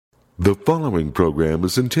The following program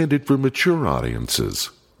is intended for mature audiences.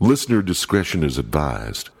 Listener discretion is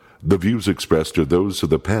advised. The views expressed are those of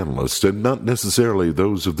the panelists and not necessarily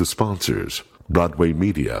those of the sponsors, Broadway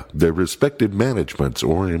Media, their respective managements,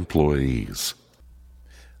 or employees.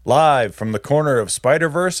 Live from the corner of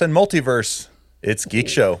Spider-Verse and Multiverse, it's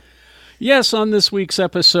GIJoe. Yes, on this week's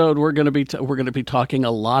episode, we're going to be talking a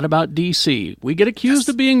lot about DC. We get accused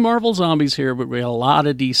of being Marvel zombies here, but we have a lot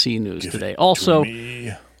of DC news today. Also,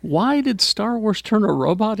 why did Star Wars turn a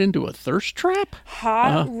robot into a thirst trap?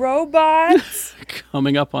 Hot robots.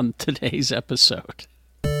 Coming up on today's episode.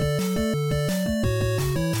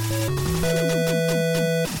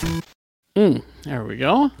 There we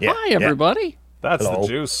go. Yeah, Hi, everybody. That's Hello. the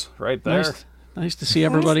juice right there. Nice to see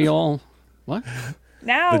everybody all. What?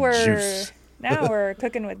 Now The we're juice.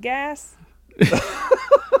 cooking with gas.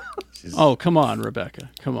 Oh, come on, Rebecca.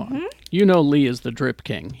 Come on. Mm-hmm. You know Lee is the drip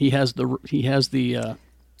king. He has the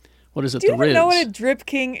what is it? Do you the even Riz. know what a drip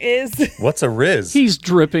king is? What's a Riz? He's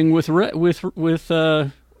dripping with Riz.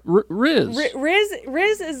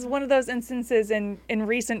 Riz is one of those instances in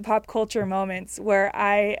recent pop culture moments where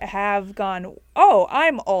I have gone, oh,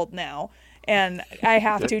 I'm old now, and I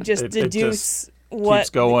have to just deduce keeps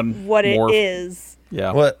going what it more- is.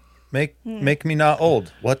 Yeah. What? Make me not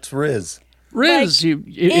old. What's Riz? Riz, Like,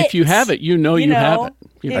 if you have it, you know you have it.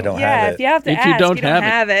 I don't yeah, have it. if you have to If ask, you don't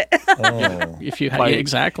have it. Oh, If you My-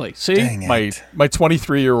 exactly. See? dang it. My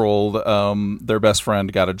 23-year-old, their best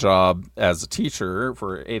friend got a job as a teacher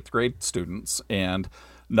for 8th grade students, and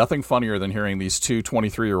nothing funnier than hearing these two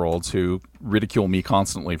 23-year-olds who ridicule me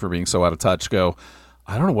constantly for being so out of touch go,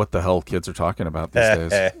 I don't know what the hell kids are talking about these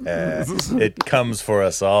days. It comes for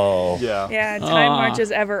us all. Yeah. Yeah, time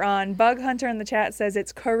marches ever on. Bug Hunter in the chat says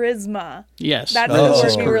it's charisma. Yes. That's Oh. the This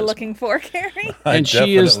is word we were charisma. looking for, Carrie. I And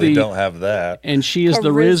she is definitely the- don't have that. And she is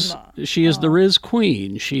the Riz. Charisma. She is the Riz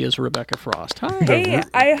queen. She is Rebecca Frost. Hi. Hey,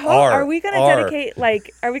 I hope R, are we gonna R.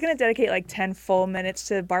 dedicate 10 full minutes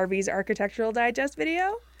to Barbie's Architectural Digest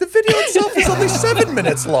video? The video itself is only 7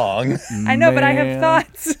 minutes long. I know, but I have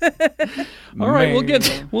thoughts. All right, we'll get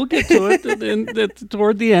to it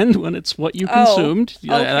toward the end when it's what you consumed.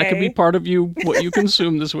 That could be okay. part of what you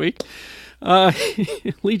consumed this week.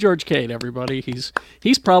 Lee George Cade, everybody.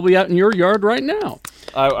 He's probably out in your yard right now.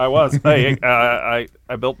 I was. Hey,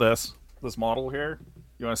 I built this model here.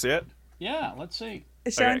 You want to see it? Yeah, let's see.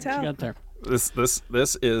 Show and What you tell. got there? This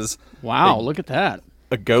is Wow, look at that.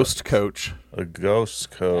 a ghost coach. A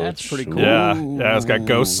ghost coach. That's pretty cool. Yeah, it's got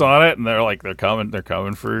ghosts on it, and they're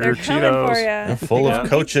coming for They're your coming Cheetos. for you. Full of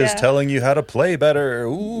coaches Yeah. telling you how to play better.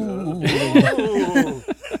 Ooh.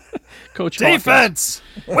 Coach Hawkins. Defense,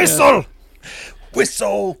 whistle.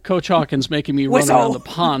 Whistle. Coach Hawkins making me run around the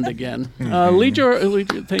pond again.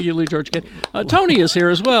 Thank you, Lee George Cade. Tony is here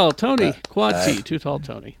as well. Tony, Quad T, Too Tall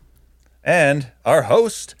Tony. And our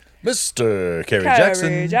host, Mr. Kerry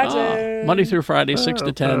Carrie Jackson. Monday through Friday, 6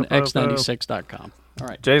 to 10, x96.com. All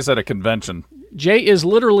right. Jay's at a convention. Jay is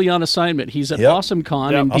literally on assignment. He's at Yep.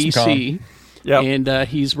 AwesomeCon Yep. in AwesomeCon. D.C., Yep. and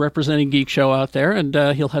he's representing GIJoe out there, and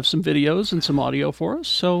he'll have some videos and some audio for us.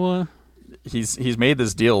 So, He's made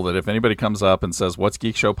this deal that if anybody comes up and says, "What's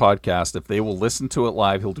GIJoe podcast?" if they will listen to it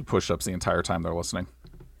live, he'll do push-ups the entire time they're listening.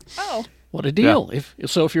 Oh, what a deal. If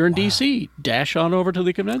you're in D.C., dash on over to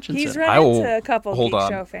the convention he's center. I run will- into a couple hold Geek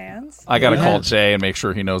on. Show fans. I gotta call Yes. Jay and make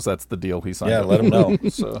sure he knows that's the deal he signed. Yeah, up. let him know.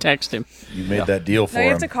 So, Text him. You made that deal for No, you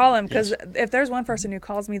him. have to call him because if there's one person who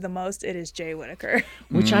calls me the most, it is Jay Whitaker.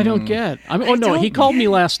 Which I don't get. I mean, he called me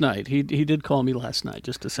last night. He did call me last night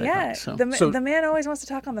just to say Yeah, hi. So. the man always wants to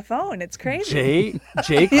talk on the phone. It's crazy.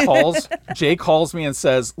 Jay calls me and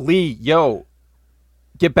says, "Lee, yo,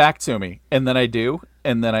 get back to me," and then I do,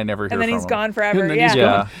 and then I never hear And then from he's him. gone forever. And then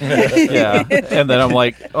Yeah. he's Yeah, yeah. And then I'm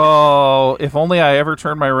like, oh, if only I ever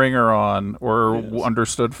turned my ringer on or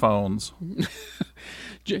understood phones.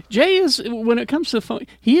 Jay is, when it comes to the phone,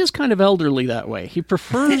 he is kind of elderly that way. He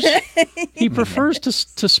prefers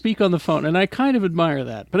to speak on the phone, and I kind of admire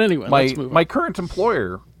that. But anyway, let's move on. My current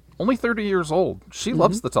employer, only 30 years old, she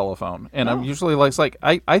loves the telephone, and I'm usually like,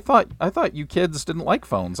 I thought you kids didn't like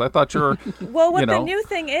phones. I thought you're Well, what you know. the new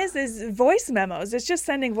thing is voice memos. It's just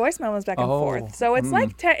sending voice memos back and forth. So it's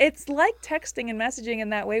like it's like texting and messaging in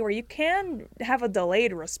that way, where you can have a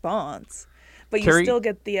delayed response, but you Carrie- still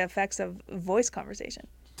get the effects of voice conversation.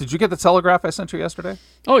 Did you get the telegraph I sent you yesterday?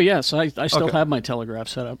 Oh, yes, I still Okay. have my telegraph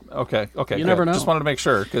set up. Okay. You good. never know. Just wanted to make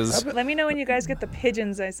sure because Let me know when you guys get the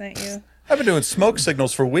pigeons I sent you. I've been doing smoke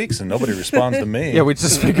signals for weeks and nobody responds to me. Yeah, we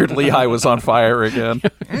just figured Lehigh was on fire again.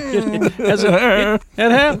 It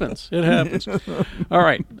happens. It happens. All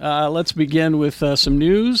right, let's begin with some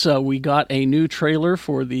news. We got a new trailer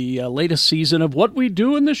for the latest season of What We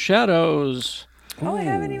Do in the Shadows. Oh, I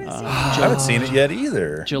haven't even seen it. I haven't seen it yet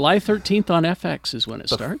either. July 13th on FX is when it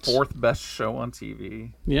The starts. fourth best show on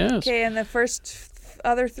TV. Yes. Okay, and the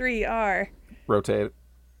other three are. Rotate.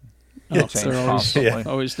 Oh, Change they're constantly.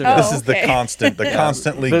 always there. Oh. This is the okay.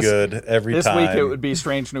 constantly good every This time. week it would be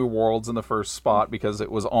Strange New Worlds in the first spot because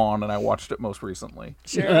it was on and I watched it most recently.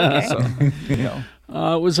 Sure. Okay. So, you know.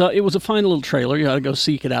 It was a fine little trailer. You ought to go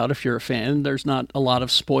seek it out if you're a fan. There's not a lot of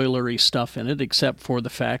spoilery stuff in it, except for the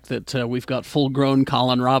fact that we've got full-grown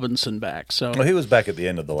Colin Robinson back. So Well, he was back at the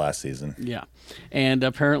end of the last season. yeah, and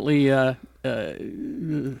apparently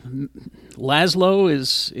Laszlo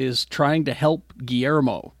is trying to help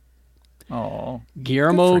Guillermo. Oh,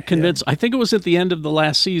 Guillermo convinced. I think it was at the end of the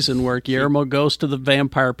last season where Guillermo goes to the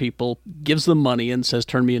vampire people, gives them money, and says,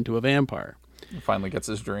 "Turn me into a vampire." he finally gets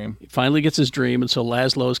his dream. He finally gets his dream, and so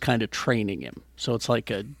Laszlo is kind of training him. So it's like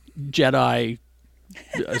a Jedi,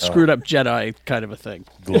 a screwed up Jedi kind of a thing.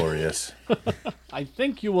 Glorious. I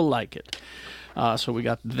think you will like it. So we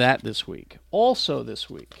got that this week. Also this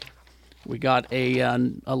week, we got a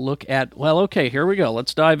look at. Well, okay, here we go.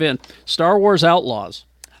 Let's dive in. Star Wars Outlaws.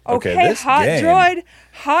 Okay, Okay, this hot game- droid.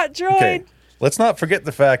 Hot droid. Okay, let's not forget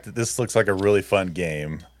the fact that this looks like a really fun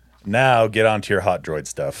game. Now get on to your hot droid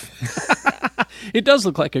stuff. It does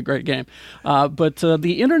look like a great game, but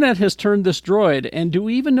the internet has turned this droid. And do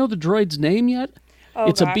we even know the droid's name yet? Oh,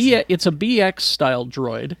 it's gosh. it's a BX style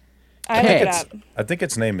droid. I looked it K. up. I think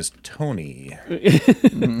its name is Tony.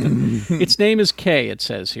 Its name is K. It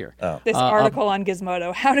says here. This article on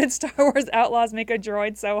Gizmodo. How did Star Wars Outlaws make a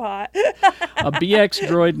droid so hot? A BX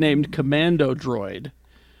droid named Commando Droid,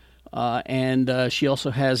 and she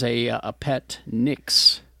also has a pet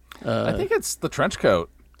Nyx. I think it's the trench coat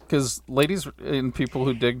because ladies and people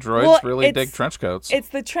who dig droids Well, really it's- dig trench coats. It's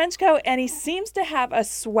the trench coat, and he seems to have a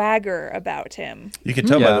swagger about him. You can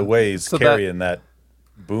tell by Yeah. the way he's So carrying that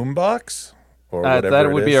boombox or whatever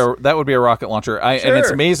that would be a rocket launcher. And it's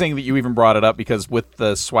Sure. amazing that you even brought it up because with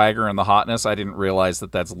the swagger and the hotness, I didn't realize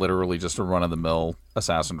that that's literally just a run of the mill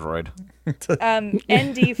assassin droid.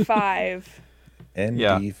 ND5.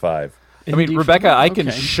 ND5. I mean, Indeed. Rebecca, I can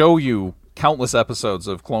Okay. show you countless episodes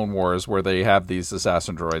of Clone Wars where they have these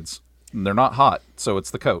assassin droids. And they're not hot, so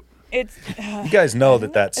it's the coat. It's You guys know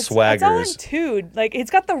that it's swagger all is entood. Like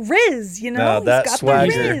it's got the Riz, you know. No, that He's got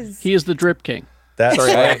swagger- the Riz. He is the Drip King. that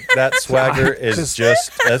Sorry, swag, that swagger is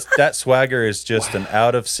just that swagger is just an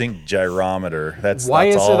out of sync gyrometer. That's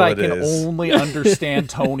Why that's is it all I it can is. only understand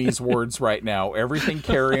Tony's words right now? Everything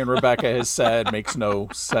Carrie and Rebecca has said makes no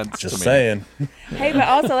sense Just to me. saying. Hey, but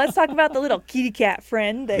also let's talk about the little kitty cat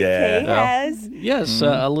friend that Yeah. Kay Yeah. has. Yes,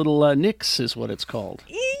 a little Nyx is what it's called.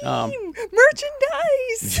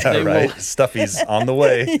 Merchandise. Yeah, They right. will- Stuffy's on the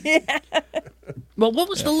way. Well, what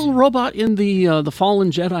was the little robot in the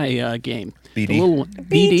Fallen Jedi game? BD. The little one.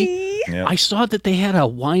 BD. Yeah. I saw that they had a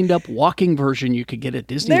wind-up walking version you could get at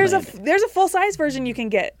Disneyland. There's a full size version you can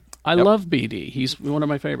get. I love BD. He's one of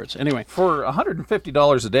my favorites. Anyway, For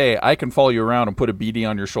 $150 a day, I can follow you around and put a BD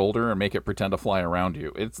on your shoulder and make it pretend to fly around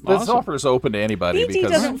you. This Awesome. offer is open to anybody BT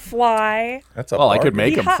because doesn't fly. That's a well, I could bargain.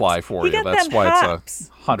 make He him hops. fly for He you. got That's them why hops. it's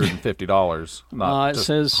 $150, not it just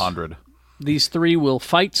says- 100. these three will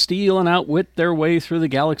fight, steal, and outwit their way through the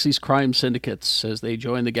galaxy's crime syndicates as they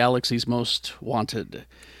join the galaxy's most wanted.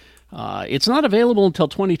 It's not available until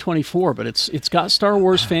 2024, but it's got Star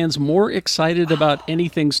Wars fans more excited about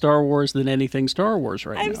anything Star Wars than anything Star Wars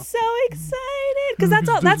right I'm now. so excited because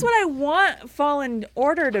that's what I want Fallen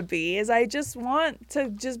Order to be. Is I just want to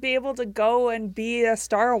just be able to go and be a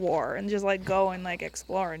Star Wars and just like go and like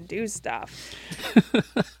explore and do stuff.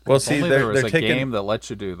 Well, see, Only there was they're a taking game that lets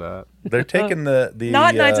you do that. they're taking the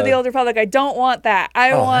Not Knights of the Old Republic. I don't want that.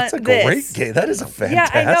 I want that's a this. great game. That is a Yeah,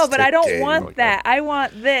 fantastic I know, but I don't game. want that. I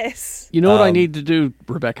want this. You know what I need to do,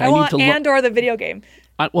 Rebecca? I need want to Andor the video game.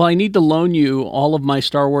 I need to loan you all of my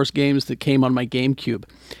Star Wars games that came on my GameCube,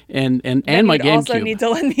 and my You'd also GameCube. need to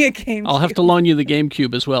lend me a game. I'll have to loan you the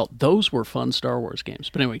GameCube as well. Those were fun Star Wars games.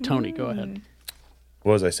 But anyway, Tony, go ahead.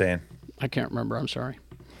 What was I saying? I can't remember. I'm sorry.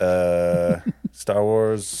 Star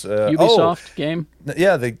Wars. Ubisoft game.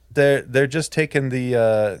 Yeah, they're just taking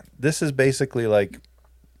the. This is basically like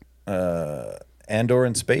Andor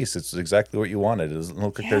in space. It's exactly what you wanted. It doesn't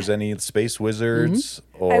look like there's any space wizards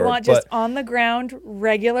or. I want just but- on the ground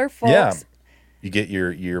regular folks. Yeah. You get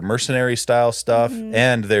your mercenary style stuff,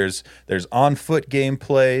 and there's on foot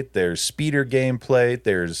gameplay, there's speeder gameplay,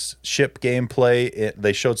 there's ship gameplay.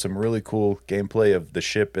 They showed some really cool gameplay of the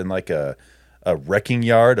ship in like a wrecking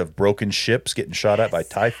yard of broken ships getting shot at by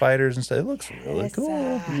TIE fighters and stuff. It looks really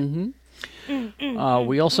cool.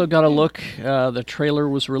 We also got a look. The trailer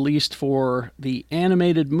was released for the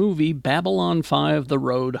animated movie Babylon 5: The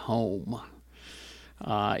Road Home.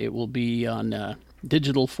 It will be on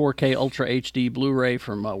digital 4K Ultra HD Blu-ray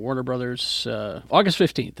from Warner Brothers, August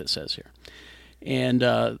 15th, it says here. And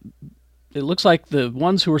it looks like the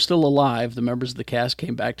ones who are still alive, the members of the cast,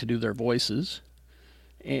 came back to do their voices.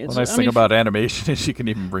 The nice thing about animation is you can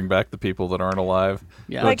even bring back the people that aren't alive.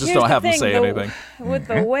 Yeah. But just don't have them say anything. With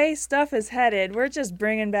the way stuff is headed, we're just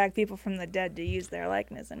bringing back people from the dead to use their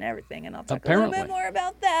likeness and everything, and I'll talk a little bit more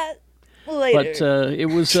about that later.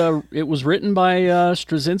 But it was written by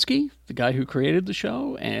Straczynski, the guy who created the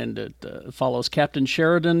show, and it follows Captain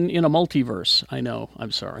Sheridan in a multiverse. I know,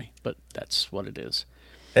 I'm sorry, but that's what it is.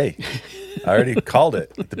 Hey, I already called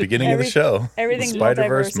it at the beginning of the show. Everything's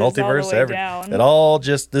Spider-Verse, multiverse, down. It all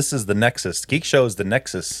this is the nexus. Geek Show is the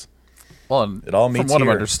nexus. Well, and it all meets from what I'm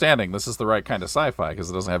here. understanding, this is the right kind of sci-fi because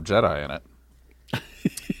it doesn't have Jedi in it.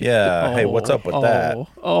 Yeah. Hey, what's up with that?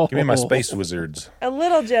 Give me my space wizards. A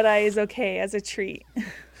little Jedi is okay as a treat.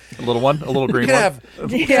 A little one, a little green one.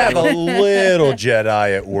 You can have a little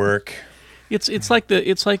Jedi at work. It's like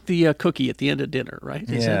the cookie at the end of dinner, right?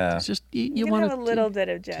 Yeah. It's just you want to have a little bit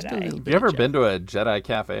of Jedi. Have you ever been to a Jedi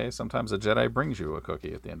cafe? Sometimes a Jedi brings you a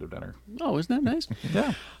cookie at the end of dinner. Oh, isn't that nice?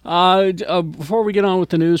 Yeah. Before we get on with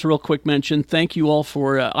the news, real quick mention. Thank you all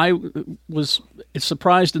for. I was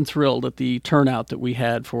surprised and thrilled at the turnout that we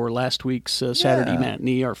had for last week's Saturday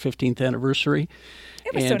matinee, our 15th anniversary.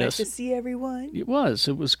 It was so nice to see everyone. It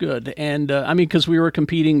was good. And because we were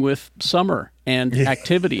competing with summer and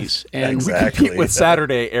activities. And exactly. We compete with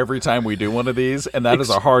Saturday every time we do one of these, and that is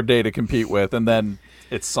a hard day to compete with. And then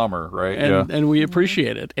it's summer, right? And we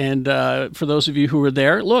appreciate it. And for those of you who were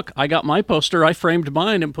there, look, I got my poster. I framed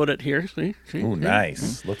mine and put it here. See? Ooh,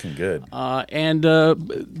 nice. Looking good. And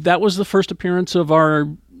that was the first appearance of our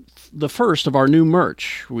new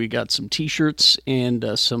merch. We got some T-shirts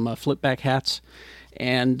and some flip-back hats.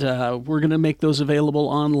 And we're going to make those available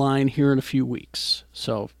online here in a few weeks.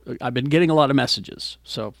 So I've been getting a lot of messages.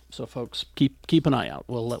 So folks, keep an eye out.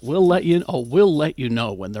 We'll let you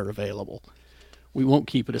know when they're available. We won't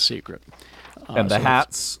keep it a secret. And the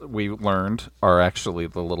hats we learned are actually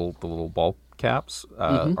the little ball caps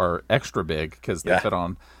are extra big because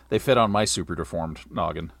they fit on my super deformed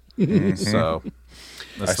noggin. So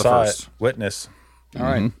that's I saw it. Witness. All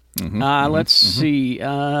right. Let's see.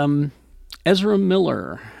 Ezra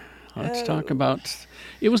Miller. Let's talk about.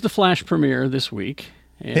 It was the Flash premiere this week.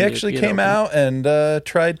 And he actually came out and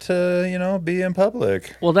tried to, be in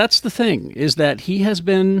public. Well, that's the thing, is that he has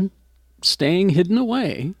been staying hidden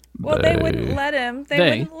away. Well, they wouldn't let him.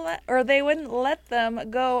 They wouldn't let them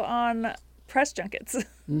go on press junkets.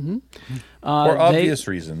 For obvious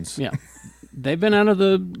reasons. Yeah, they've been out of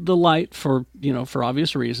the light for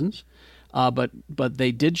obvious reasons. But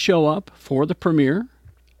they did show up for the premiere.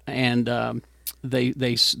 And they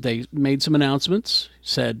made some announcements,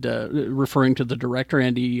 said, referring to the director,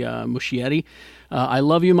 Andy Muschietti, I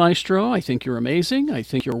love you, Maestro. I think you're amazing. I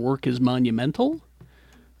think your work is monumental.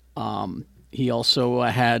 He also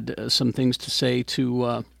had some things to say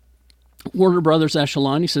to Warner Brothers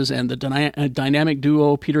Echelon. He says, and the dynamic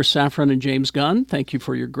duo Peter Safran and James Gunn, thank you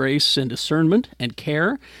for your grace and discernment and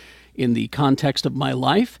care in the context of my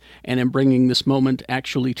life and in bringing this moment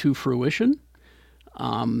actually to fruition.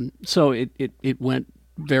 So it went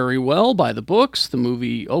very well by the books. The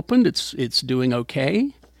movie opened. It's doing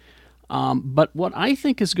okay. But what I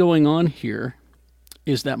think is going on here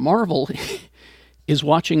is that Marvel is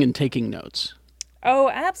watching and taking notes. Oh,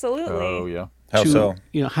 absolutely. Oh, yeah. How so?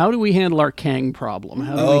 How do we handle our Kang problem?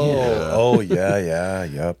 How do we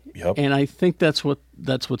handle yep. And I think that's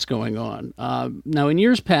what's going on. Now, in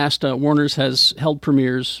years past, Warner's has held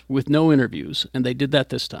premieres with no interviews, and they did that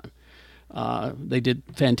this time. They did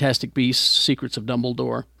Fantastic Beasts, Secrets of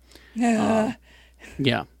Dumbledore.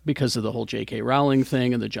 Because of the whole J.K. Rowling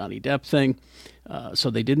thing and the Johnny Depp thing. So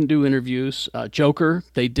they didn't do interviews. Joker,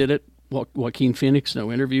 they did it. Joaquin Phoenix, no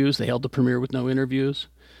interviews. They held the premiere with no interviews.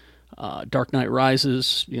 Dark Knight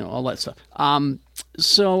Rises, all that stuff.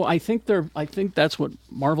 So I think that's what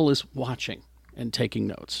Marvel is watching and taking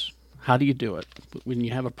notes. How do you do it? When you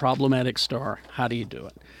have a problematic star, how do you do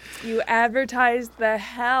it? You advertise the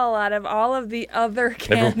hell out of all of the other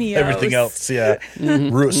cameos. Everything else, yeah.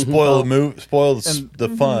 Spoil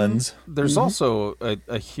the funds. There's also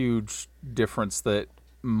a huge difference that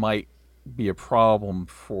might be a problem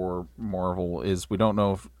for Marvel is we don't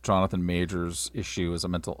know if Jonathan Majors' issue is a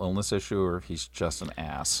mental illness issue or if he's just an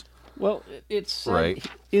ass. Well, it's right.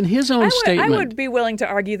 In his own I statement. would be willing to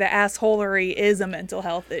argue that assholery is a mental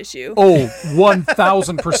health issue. Oh,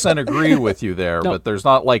 1,000% agree with you there, but there's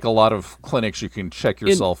not like a lot of clinics you can check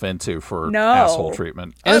yourself into for asshole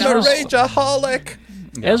treatment. I'm a rageaholic.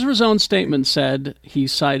 Ezra's own statement said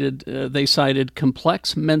they cited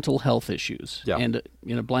complex mental health issues and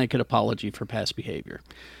a blanket apology for past behavior.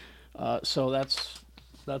 So that's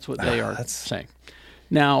what they are saying.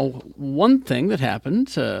 Now, one thing that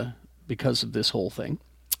happened because of this whole thing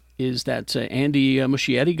is that Andy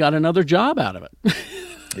Muschietti got another job out of it.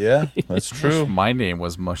 Yeah, that's true. My name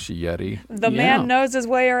was Muschietti. The man knows his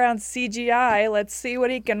way around CGI. Let's see what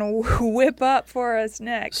he can whip up for us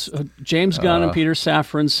next. James Gunn and Peter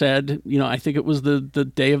Safran said, I think it was the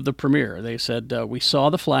day of the premiere. They said, we saw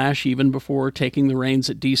The Flash even before taking the reins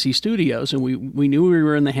at DC Studios, and we knew we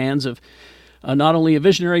were in the hands of not only a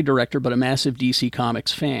visionary director, but a massive DC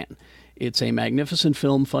Comics fan. It's a magnificent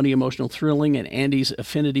film, funny, emotional, thrilling, and Andy's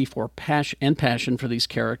affinity for passion for these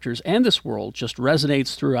characters and this world just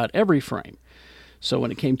resonates throughout every frame. So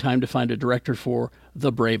when it came time to find a director for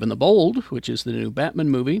The Brave and the Bold, which is the new Batman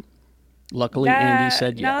movie, luckily Andy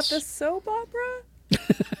said yes. Not the soap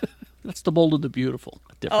opera? That's The Bold and the Beautiful.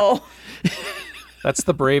 Oh. That's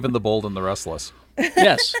The Brave and the Bold and the Restless.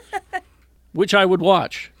 Yes, which I would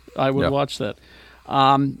watch. I would watch that.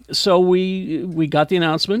 So we got the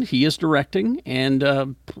announcement. He is directing,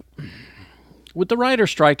 and with the writer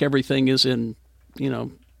strike, everything is on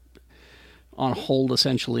hold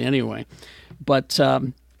essentially anyway. But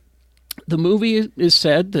the movie is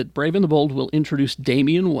said that Brave and the Bold will introduce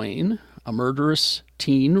Damian Wayne, a murderous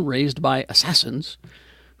teen raised by assassins,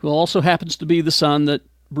 who also happens to be the son that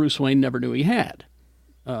Bruce Wayne never knew he had.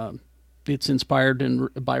 It's inspired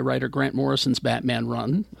by writer Grant Morrison's Batman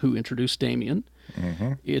run, who introduced Damian.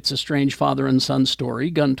 Mm-hmm. It's a strange father and son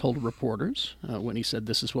story, Gunn told reporters when he said,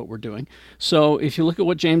 this is what we're doing. So if you look at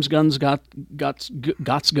what James Gunn's got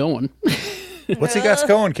going. What's he got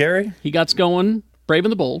going, Carrie? He got going Brave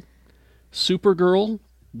and the Bold, Supergirl,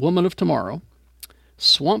 Woman of Tomorrow,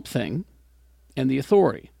 Swamp Thing, and The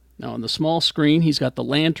Authority. Now on the small screen, he's got the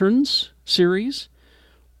Lanterns series,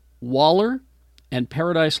 Waller, and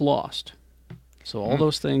Paradise Lost. So all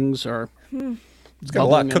those things are He's got a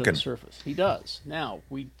lot cooking. The surface. He does. Now,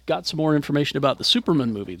 we got some more information about the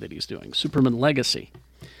Superman movie that he's doing, Superman Legacy.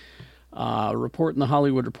 A report in the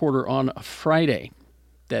Hollywood Reporter on Friday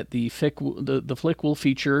that the flick will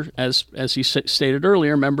feature, as he stated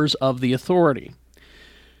earlier, members of the Authority.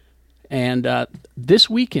 And this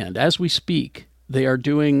weekend, as we speak, they are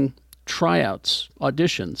doing tryouts,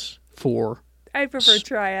 auditions for... I prefer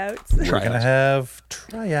tryouts. We're going to have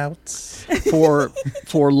tryouts.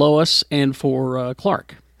 for Lois and for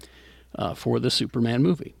Clark for the Superman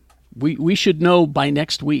movie. We should know by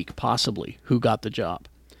next week, possibly, who got the job.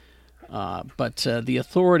 But the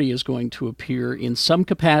Authority is going to appear in some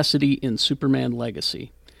capacity in Superman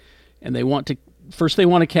Legacy. And they want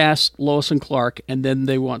to cast Lois and Clark, and then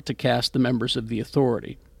they want to cast the members of the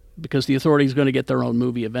Authority, because the Authority is going to get their own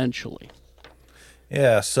movie eventually.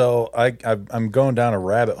 Yeah, so I'm going down a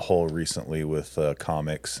rabbit hole recently with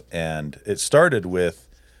comics, and it started with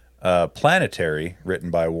Planetary, written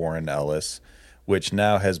by Warren Ellis, which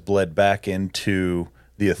now has bled back into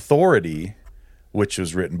The Authority, which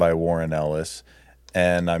was written by Warren Ellis.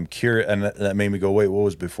 And I'm curious, and that made me go, wait, what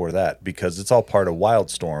was before that? Because it's all part of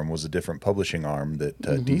Wildstorm, was a different publishing arm that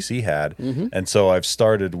DC had. Mm-hmm. And so I've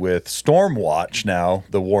started with Stormwatch now,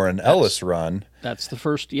 the Warren Ellis run. That's the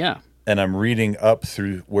first, yeah. And I'm reading up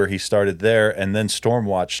through where he started there, and then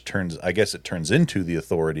Stormwatch turns into The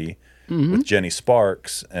Authority with Jenny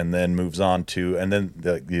Sparks, and then moves on to, and then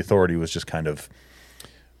the Authority was just kind of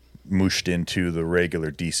mooshed into the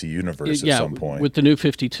regular DC universe at some point. With the New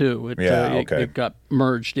 52, it got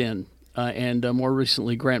merged in, and more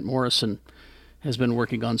recently, Grant Morrison has been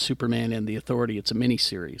working on Superman and The Authority. It's a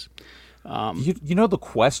miniseries. You know the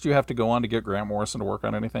quest you have to go on to get Grant Morrison to work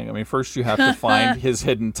on anything? I mean, first you have to find his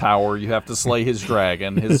hidden tower, you have to slay his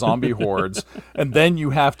dragon, his zombie hordes, and then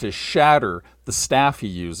you have to shatter the staff he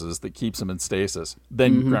uses that keeps him in stasis.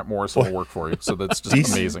 Then Grant Morrison will work for you. So that's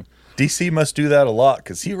just amazing. DC must do that a lot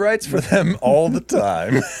because he writes for them all the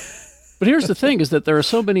time. But here's the thing, is that there are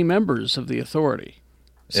so many members of the Authority.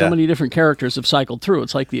 So many different characters have cycled through.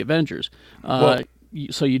 It's like the Avengers.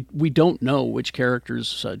 We don't know which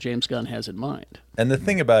characters James Gunn has in mind. And the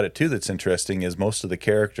thing about it, too, that's interesting is most of the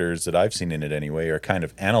characters that I've seen in it anyway are kind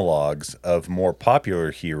of analogs of more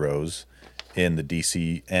popular heroes in the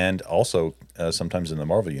DC and also sometimes in the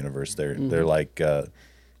Marvel universe. They're like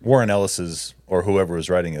Warren Ellis's, or whoever was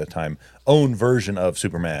writing at the time, own version of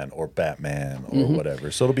Superman or Batman or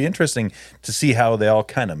whatever. So it'll be interesting to see how they all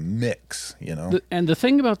kind of mix, you know? And the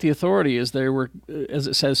thing about the Authority is they were, as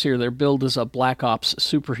it says here, they're billed as a Black Ops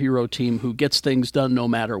superhero team who gets things done no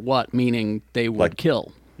matter what, meaning they would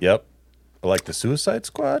kill. Yep. Like the Suicide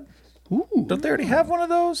Squad? Ooh. Don't they already have one of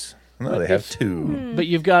those? No, they have two. But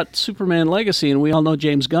you've got Superman Legacy, and we all know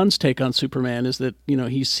James Gunn's take on Superman is that, you know,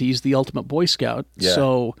 he's the ultimate Boy Scout. Yeah.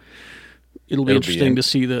 So it'll be interesting to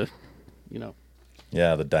see the, you know.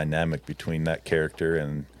 Yeah, the dynamic between that character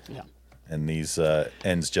and these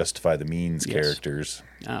ends justify the means characters.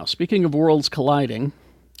 Now, speaking of worlds colliding,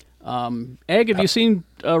 Egg, have you seen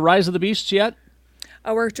Rise of the Beasts yet?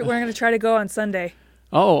 We're going to try to go on Sunday.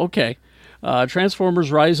 Oh, okay.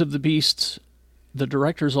 Transformers Rise of the Beasts, the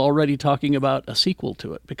director's already talking about a sequel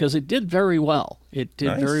to it because it did very well. It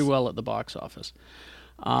did very well at the box office.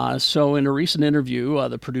 So in a recent interview,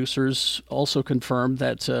 the producers also confirmed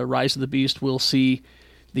that Rise of the Beast will see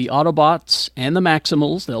the Autobots and the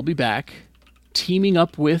Maximals, they'll be back, teaming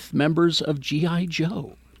up with members of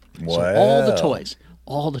GIJoe. Wow. So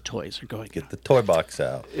all the toys are going Get the toy box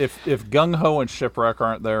out. If Gung Ho and Shipwreck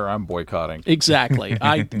aren't there, I'm boycotting. Exactly.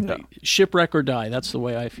 Shipwreck or die. That's the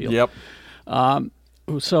way I feel. Yep.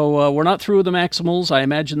 So we're not through with the Maximals. I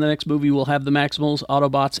imagine the next movie will have the Maximals,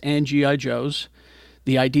 Autobots, and G.I. Joes.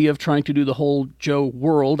 The idea of trying to do the whole Joe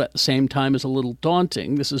world at the same time is a little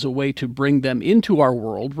daunting. This is a way to bring them into our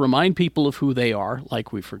world, remind people of who they are,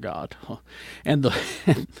 like we forgot, and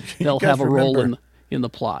they'll have a role in the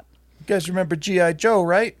plot. You guys remember G.I. Joe,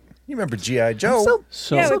 right? You remember G.I. Joe?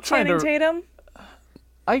 So Yeah, with Channing Tatum.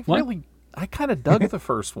 I kind of dug the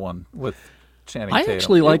first one with Channing Tatum. I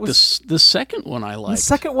actually like the second one. I like the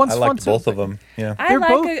second one's I fun liked too. both of them. Yeah.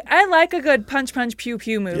 I like a good punch pew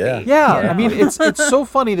pew movie. Yeah. Yeah, You know? I mean, it's so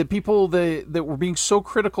funny that people that were being so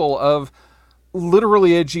critical of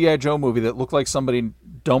literally a G.I. Joe movie that looked like somebody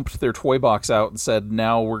dumped their toy box out and said,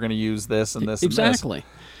 now we're going to use this and this exactly. and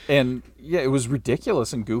this. And yeah, it was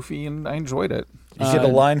ridiculous and goofy, and I enjoyed it. You get a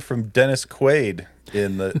line from Dennis Quaid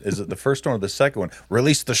in is it the first one or the second one?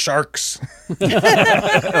 Release the sharks.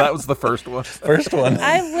 That was the first one. First one.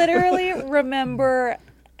 I literally remember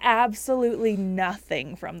absolutely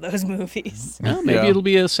nothing from those movies. Well, maybe it'll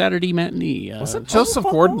be a Saturday matinee. Wasn't Joseph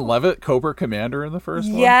Gordon-Levitt Cobra Commander in the first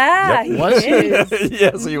one? Yeah, Yep. Was he? he is.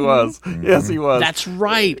 Yes, he was. Yes, he was. That's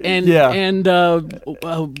right. And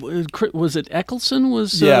was it Eccleston?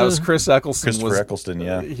 Was it was Chris Eccleston. Christopher Eccleston,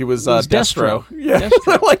 yeah. He was was Destro. Destro. Yeah,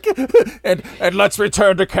 like, and let's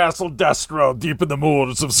return to Castle Destro, deep in the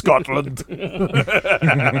moors of Scotland.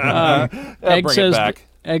 Egg bring says it back.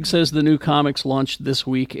 Egg says the new comics launched this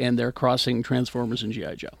week, and they're crossing Transformers and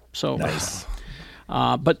G.I. Joe. So Nice.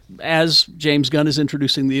 But as James Gunn is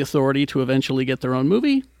introducing the Authority to eventually get their own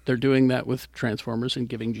movie, they're doing that with Transformers and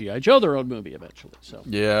giving G.I. Joe their own movie eventually. So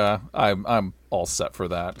Yeah, I'm all set for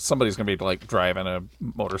that. Somebody's gonna be like driving a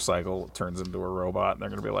motorcycle, it turns into a robot, and they're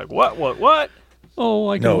gonna be like, what? Oh,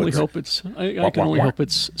 I can No, only it's- hope it's I can only hope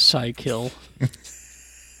it's Psykill.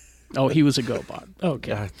 Oh, he was a GoBot.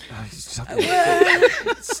 Okay.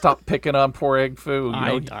 Stop picking on poor Egg Foo. You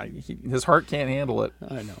know, I- his heart can't handle it.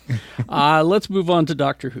 I know. Let's move on to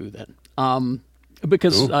Doctor Who then.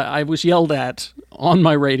 Because I was yelled at on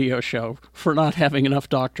my radio show for not having enough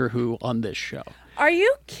Doctor Who on this show. Are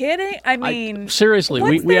you kidding? I mean, Seriously,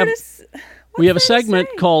 what's we there have to s- we have a what's there to segment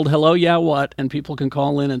say? called Hello Yeah What, and people can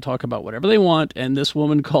call in and talk about whatever they want. And this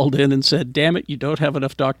woman called in and said, "Damn it, you don't have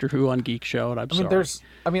enough Doctor Who on Geek Show," and I'm sorry.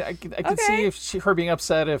 I could see if her being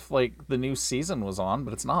upset if like the new season was on,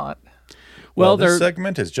 but it's not. Well, this they're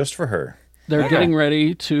segment is just for her. They're getting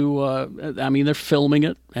ready to. They're filming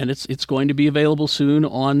it, and it's going to be available soon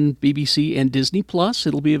on BBC and Disney Plus.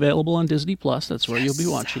 It'll be available on Disney Plus. That's where you'll be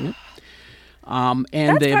watching it. And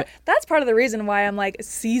That's part of the reason why I'm like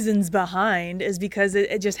seasons behind is because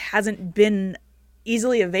it just hasn't been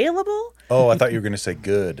easily available. Oh, I thought you were going to say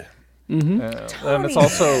good. And it's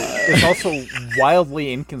also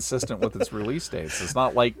wildly inconsistent with its release dates. It's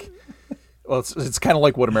not like. Well, it's kind of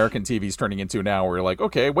like what American TV is turning into now, where you're like,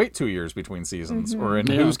 okay, wait 2 years between seasons. Or in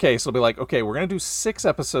Who's case, it'll be like, okay, we're going to do 6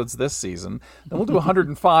 episodes this season, then we'll do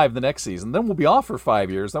 105 the next season, then we'll be off for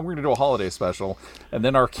 5 years, then we're going to do a holiday special, and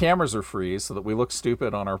then our cameras are free so that we look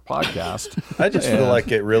stupid on our podcast. I just feel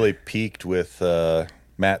like it really peaked with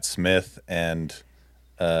Matt Smith and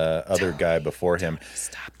other guy before him.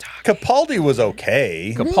 Stop talking. Capaldi was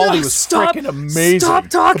okay. Capaldi was freaking amazing. Stop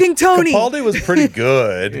talking, Tony. Capaldi was pretty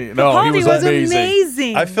good. No, Capaldi he was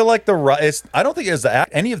amazing. I feel like I don't think it's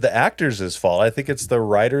any of the actors' fault. I think it's the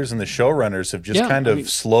writers and the showrunners have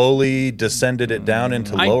just slowly descended it down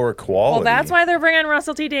into lower quality. Well, that's why they're bringing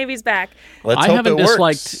Russell T Davies back. Let's I hope haven't it works.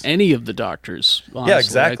 disliked any of the doctors. Honestly. Yeah,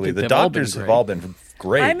 exactly. The doctors have all been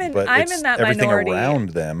great, I'm in that everything minority. around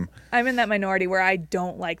them. I'm in that minority where I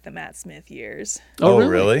don't like the Matt Smith years. Oh,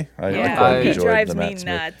 really? I He enjoyed drives the me Matt Smith.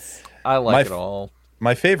 nuts. I like it all.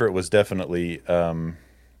 My favorite was definitely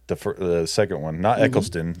the second one, not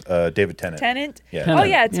Eccleston, David Tennant. Tennant? Yeah. Oh,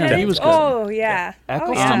 yeah, Tennant. he was good. Oh, yeah.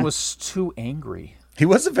 Eccleston was too angry. He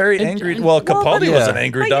was a very angry. Well, Capaldi was an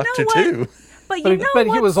angry doctor too. But you know But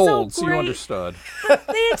he what's was old, so so you great? understood.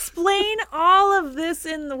 They explain all of this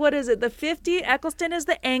in, what is it, the 50? Eccleston is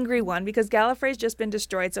the angry one because Gallifrey's just been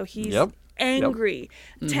destroyed, so he's angry.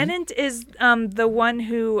 Tennant is the one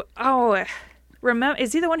who,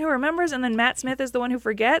 is he the one who remembers and then Matt Smith is the one who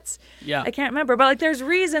forgets? Yeah. I can't remember, but like there's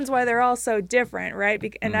reasons why they're all so different,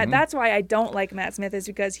 right? And that's why I don't like Matt Smith is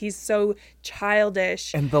because he's so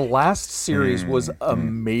childish. And the last series was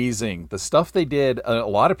amazing. The stuff they did, a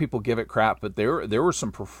lot of people give it crap, but there were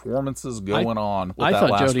some performances going on with I that thought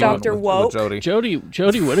last Jodie one Dr. with Woke. Jodie.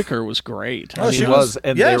 Jodie Whittaker was great. Oh, she was.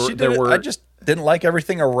 And she did. I just didn't like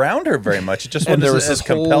everything around her very much. It just And there wasn't was as this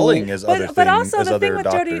whole- compelling as other But also as the thing other with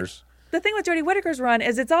doctors. The thing with Jodie Whittaker's run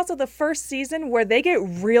is it's also the first season where they get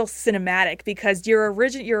real cinematic because your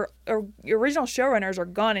original showrunners are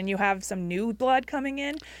gone and you have some new blood coming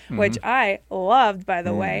in, which I loved, by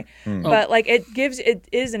the way. But like it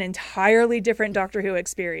is an entirely different Doctor Who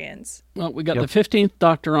experience. Well, we got the 15th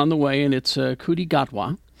Doctor on the way, and it's Kudi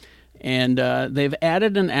Gatwa. And they've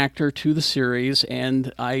added an actor to the series,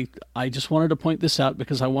 and I just wanted to point this out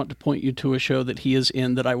because I want to point you to a show that he is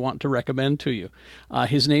in that I want to recommend to you.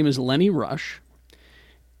 His name is Lenny Rush,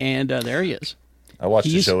 and there he is. I watched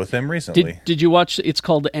a show with him recently. Did you watch? It's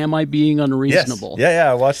called "Am I Being Unreasonable?" Yes.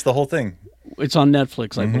 Yeah, I watched the whole thing. It's on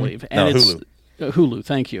Netflix, I believe. And Hulu. Hulu,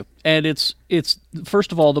 thank you. And it's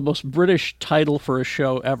first of all the most British title for a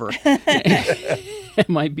show ever.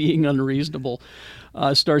 Am I Being Unreasonable?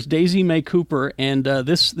 Stars Daisy May Cooper, and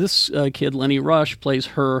this kid Lenny Rush plays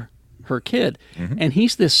her kid, and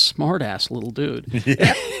he's this smart-ass little dude,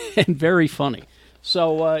 and very funny.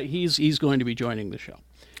 So he's going to be joining the show.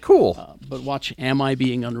 Cool. But watch Am I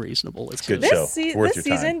Being Unreasonable? It's good good. show. This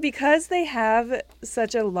season, because they have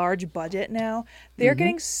such a large budget now, they're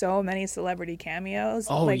getting so many celebrity cameos.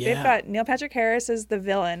 Oh, like yeah. they've got Neil Patrick Harris as the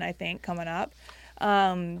villain, I think, coming up.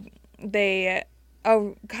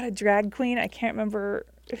 A drag queen. I can't remember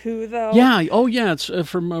who though. Yeah. Oh, yeah. It's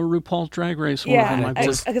from RuPaul's Drag Race. Yeah,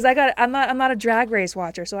 because I'm not a drag race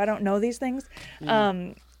watcher, so I don't know these things.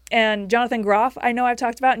 And Jonathan Groff, I know I've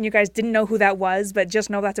talked about, and you guys didn't know who that was, but just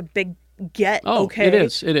know that's a big get. Oh, okay, it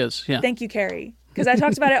is. It is. Yeah. Thank you, Carrie. Because I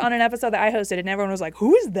talked about it on an episode that I hosted, and everyone was like,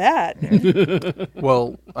 "Who is that?"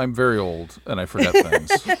 Well, I'm very old, and I forget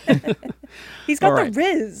things. He's got All right. the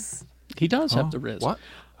Riz. He does have the Riz. What?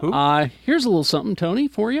 Who? Here's a little something, Tony,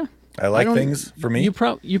 for you. I like things for me. You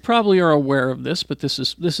probably are aware of this, but this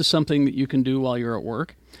is something that you can do while you're at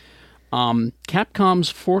work.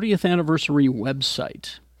 Capcom's 40th anniversary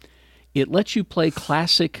website. It lets you play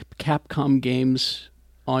classic Capcom games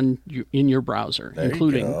in your browser, There you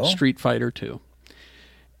including go. Street Fighter 2.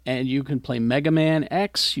 And you can play Mega Man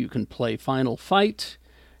X. You can play Final Fight,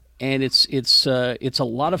 and it's a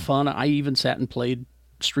lot of fun. I even sat and played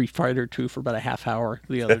Street Fighter 2 for about a half hour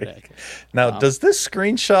the other day. Now, does this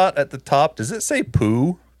screenshot at the top, does it say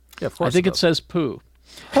poo? Yeah, of course. I think it does. says poo.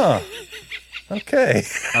 Okay.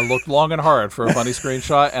 I looked long and hard for a funny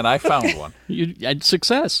screenshot, and I found one. You had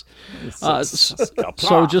success.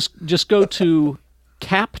 So just go to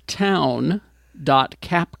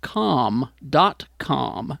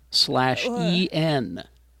captown.capcom.com/en.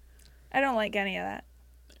 I don't like any of that.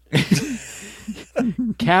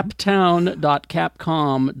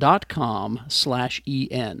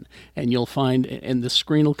 captown.capcom.com/en, and you'll find, and the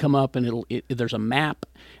screen will come up, and there's a map,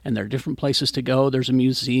 and there are different places to go. There's a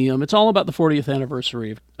museum. It's all about the 40th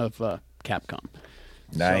anniversary of Capcom.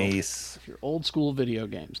 Nice. So, if you're old school video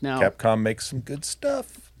games. Now, Capcom makes some good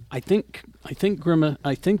stuff. I think Grimace.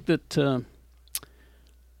 I think that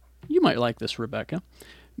you might like this, Rebecca.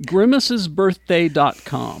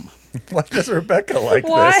 Grimace'sBirthday.com. Why does Rebecca like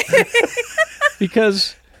Why? this?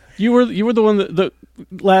 Because you were the one that the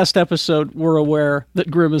last episode were aware that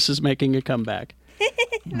Grimace is making a comeback.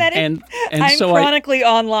 and I'm so chronically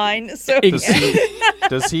online, so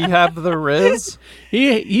Does he have the Riz?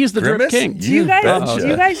 he's the Grimace? Drip King. do you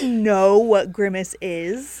betcha. guys know what Grimace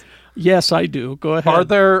is? Yes, I do. Go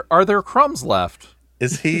ahead. Are there crumbs left?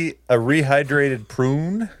 Is he a rehydrated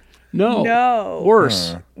prune? No.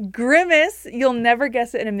 Worse. Grimace, you'll never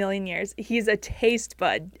guess it in a million years. He's a taste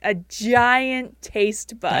bud, a giant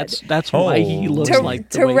taste bud. That's why he looks like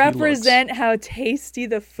the to way represent how tasty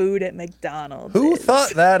the food at McDonald's Who is.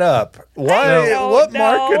 thought that up? Why? What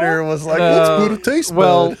marketer was like, let's put a taste bud?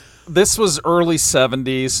 Well, this was early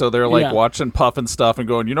 70s, so they're like Yeah. watching Puff and stuff and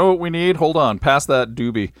going, you know what we need? Hold on, pass that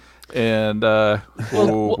doobie. And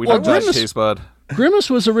we don't have taste bud. Grimace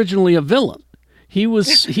was originally a villain. He would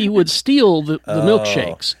steal the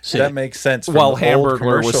milkshakes. See? That makes sense. From While the old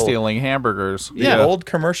Hamburger was commercial. stealing hamburgers. The old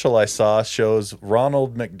commercial I saw shows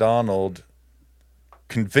Ronald McDonald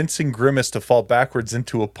convincing Grimace to fall backwards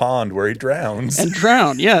into a pond where he drowns. And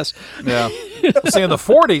drown, yes. Yeah. See, in the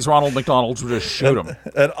 40s, Ronald McDonald would just shoot him.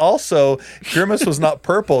 And also, Grimace was not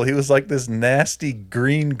purple. He was like this nasty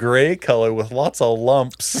green-gray color with lots of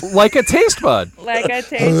lumps. Like a taste bud. Like a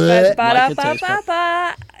taste bud. Like a taste bud.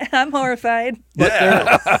 Ba-da-ba-ba-ba. I'm horrified.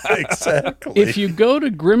 Yeah, exactly. If you go to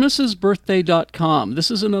grimacesbirthday.com,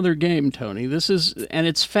 this is another game, Tony. And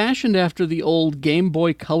it's fashioned after the old Game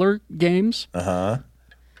Boy Color games. Uh-huh.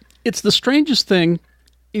 It's the strangest thing.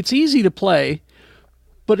 It's easy to play,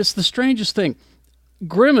 but it's the strangest thing.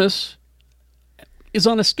 Grimace is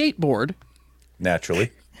on a skateboard.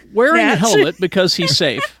 Naturally. Wearing a helmet because he's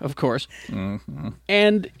safe, of course. Mm-hmm.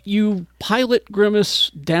 And you pilot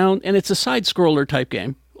Grimace down, and it's a side-scroller type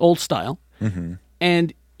game, old style. Mm-hmm.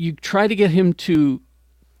 And you try to get him to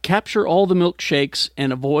capture all the milkshakes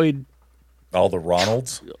and avoid... All the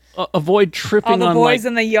Ronalds? Avoid tripping on... All the boys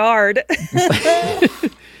in the yard.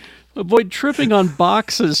 Avoid tripping on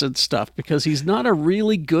boxes and stuff because he's not a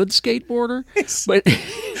really good skateboarder. But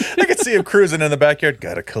I could see him cruising in the backyard.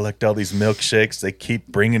 Gotta collect all these milkshakes. They keep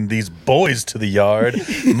bringing these boys to the yard.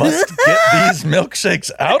 Must get these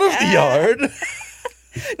milkshakes out of the yard.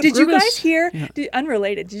 Did you guys hear,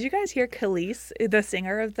 unrelated, did you guys hear Khalees, the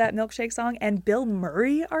singer of that milkshake song, and Bill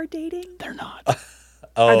Murray are dating? they're not.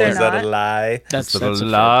 Oh, they is that not? a lie? That's a a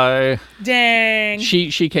lie. Dang.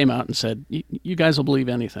 She came out and said, "You guys will believe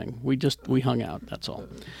anything. We hung out. That's all."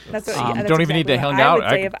 That's what, You don't even need to hang I out. would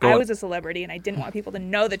say I if could go I on- was a celebrity and I didn't want people to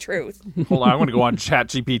know the truth. Hold on, I'm going to go on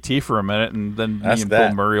ChatGPT for a minute, and then Ask me and that.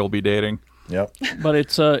 Bill Murray will be dating. Yep. But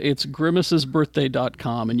it's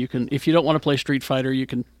grimacesbirthday.com, and you can, if you don't want to play Street Fighter, you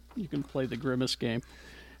can play the Grimace game.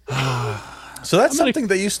 So that's something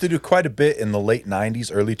they used to do quite a bit in the late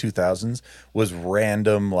 90s, early 2000s, was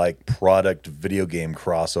random like product video game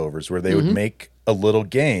crossovers where they would make a little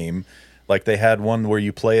game. Like they had one where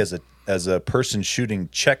you play as a person shooting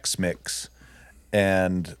Chex Mix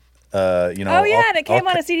and Oh yeah, and it came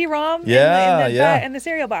on a CD-ROM in the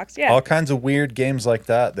cereal box. Yeah. all kinds of weird games like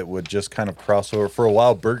that would just kind of cross over. For a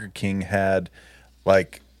while, Burger King had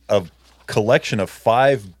like a collection of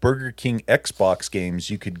 5 Burger King Xbox games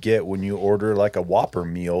you could get when you order like a Whopper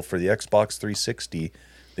meal for the Xbox 360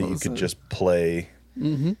 that you could just play.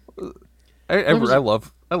 I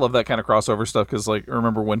love that kind of crossover stuff because, like, I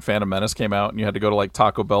remember when Phantom Menace came out and you had to go to like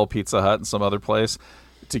Taco Bell, Pizza Hut, and some other place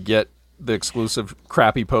to get the exclusive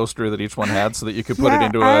crappy poster that each one had, so that you could put it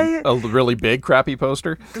into a really big crappy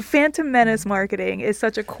poster. Phantom Menace marketing is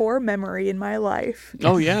such a core memory in my life.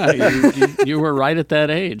 Oh yeah, you were right at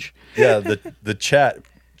that age. Yeah, the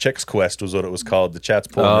Chex Quest was what it was called. The chat's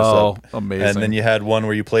pulling this up. Amazing. And then you had one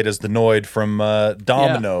where you played as the Noid from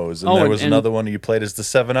Domino's, and Oh, there was and another one where you played as the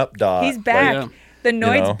 7-Up dot. He's back. yeah. The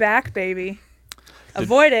Noid's know. back, baby.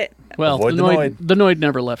 Avoid it. Well, Avoid the Noid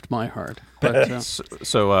never left my heart. But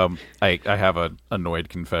So I have a annoyed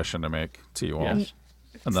confession to make to you all, Yes.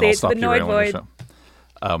 and then Say I'll it's stop the Noid derailing the void.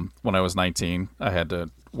 show. When I was 19, I had to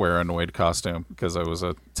wear a Noid costume because I was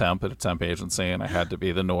a temp at a temp agency, and I had to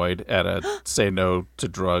be the Noid at a say no to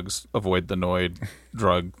drugs, avoid the Noid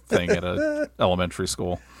drug thing at a elementary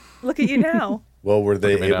school. Look at you now. Well, were at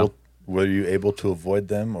me now. you able to avoid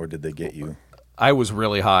them, or did they get you? I was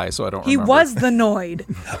really high, so I don't He remember. was the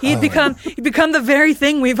Noid. He'd become the very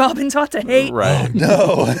thing we've all been taught to hate. Right.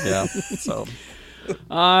 No. Yeah. So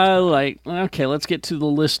okay, let's get to the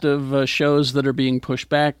list of shows that are being pushed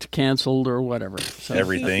back, canceled, or whatever. So,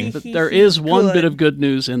 Everything. but there is one Good. bit of good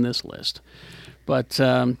news in this list, but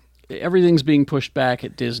everything's being pushed back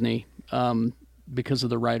at Disney because of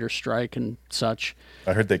the writer's strike and such.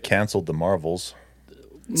 I heard they canceled the Marvels.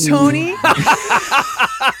 Tony.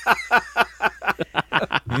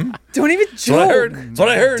 Don't even joke. That's what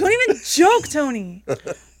I heard. Don't even joke, Tony.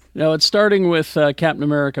 No, it's starting with Captain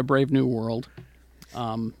America: Brave New World,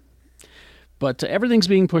 but everything's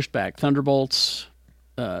being pushed back. Thunderbolts,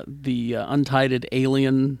 the untitled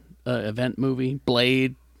Alien event movie,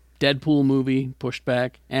 Blade, Deadpool movie pushed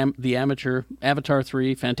back. The Avatar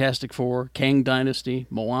 3, Fantastic Four, Kang Dynasty,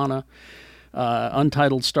 Moana,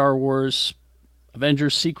 Untitled Star Wars,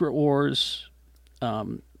 Avengers Secret Wars.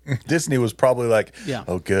 Disney was probably like, Yeah.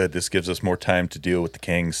 "Oh, good. This gives us more time to deal with the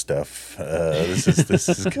Kang stuff. This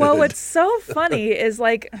is good." Well, what's so funny is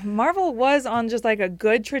like Marvel was on just like a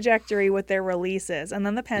good trajectory with their releases, and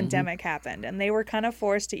then the pandemic happened, and they were kind of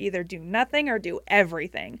forced to either do nothing or do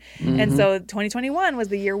everything. And so 2021 was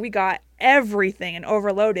the year we got everything and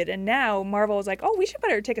overloaded, and now Marvel was like, "Oh, we should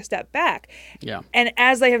better take a step back." Yeah. And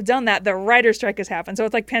as they have done that, the writer's strike has happened. So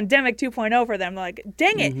it's like pandemic 2.0 for them. They're like,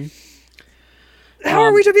 dang it. How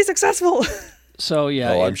are we to be successful? So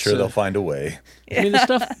yeah, Oh, I'm sure they'll find a way. I mean,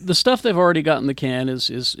 the stuff they've already got in the can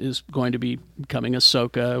is going to be coming.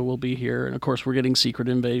 Ahsoka will be here, and of course we're getting Secret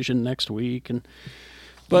Invasion next week.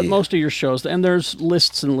 But most of your shows, and there's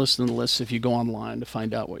lists and lists and lists if you go online to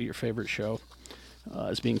find out what your favorite show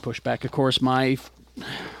is being pushed back. Of course,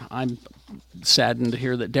 I'm saddened to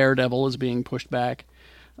hear that Daredevil is being pushed back.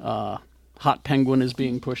 Hot Penguin is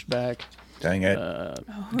being pushed back. Dang it.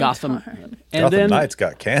 Gotham. And Gotham then Knights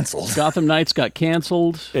got canceled. Gotham Knights got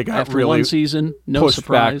canceled It got after really one season. No pushed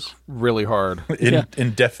surprise. back really hard.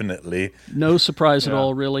 Indefinitely. No surprise at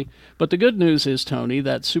all, really. But the good news is, Tony,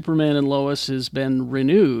 that Superman and Lois has been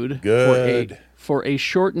renewed Good. for a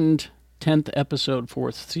shortened 10th episode,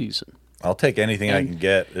 4th season. I'll take anything I can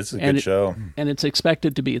get. It's a good show. And it's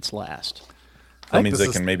expected to be its last. That means they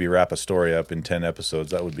can maybe wrap a story up in 10 episodes.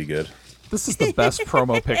 That would be good. This is the best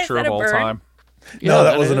promo picture that of a all burn? time. No,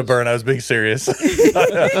 that it wasn't a is. burn. I was being serious.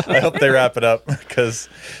 I hope they wrap it up.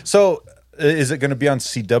 So, is it going to be on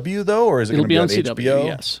CW, though, or is it It'll going to be be on on CW, HBO?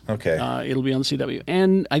 yes. Okay. It'll be on CW.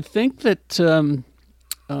 And I think that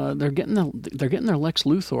they're getting their Lex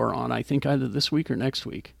Luthor on, I think, either this week or next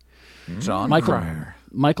week. John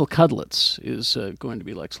Michael Cudlitz is going to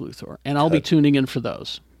be Lex Luthor, and I'll be tuning in for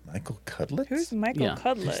those. Michael Cudlitz? Who's Michael Yeah.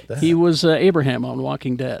 Cudlitz? He was Abraham on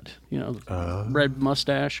Walking Dead. You know, red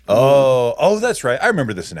mustache. Oh, that's right. I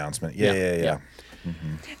remember this announcement. Yeah.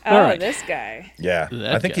 Oh, right. this guy. Yeah.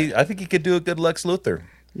 That I think guy. he could do a good Lex Luthor.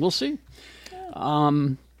 We'll see.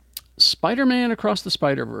 Spider-Man Across the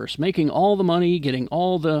Spider-Verse, making all the money, getting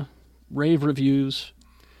all the rave reviews.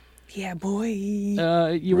 Yeah, boy. You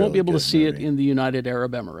won't Really be able to good see it movie. in the United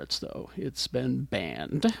Arab Emirates, though. It's been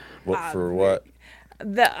banned. For what?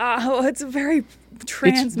 It's very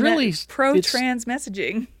pro-trans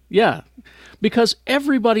messaging. Yeah, because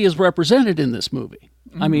everybody is represented in this movie.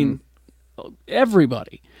 I mean,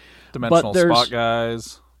 everybody. Dimensional there's- spot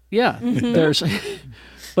guys. Yeah,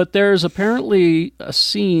 but there's apparently a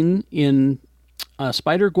scene in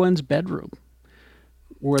Spider-Gwen's bedroom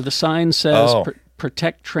where the sign says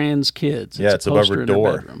 "Protect Trans Kids." Yeah, it's a above poster her in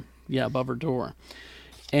door. bedroom. Yeah, above her door.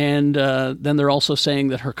 And then they're also saying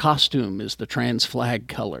that her costume is the trans flag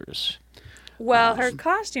colors. Well, her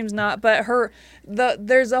costume's not, but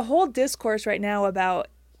there's a whole discourse right now about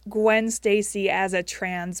Gwen Stacy as a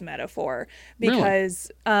trans metaphor because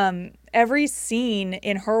every scene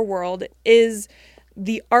in her world is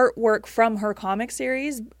the artwork from her comic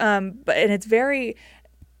series, and it's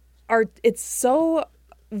it's so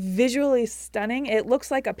visually stunning. It looks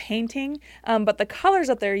like a painting, but the colors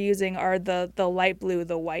that they're using are the light blue,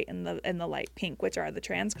 the white, and the light pink, which are the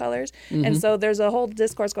trans colors. And so there's a whole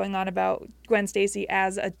discourse going on about Gwen Stacy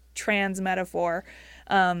as a trans metaphor,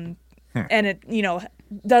 and it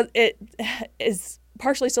it is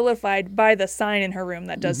partially solidified by the sign in her room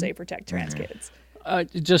that does say "Protect Trans Kids."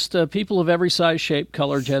 Just people of every size, shape,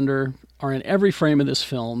 color, gender are in every frame of this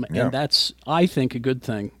film, and that's, I think, a good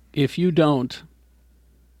thing. If you don't,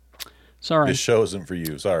 sorry. This show isn't for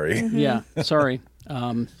you. Sorry. Yeah, sorry.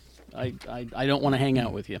 I don't want to hang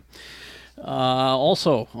out with you.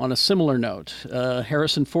 Also, on a similar note,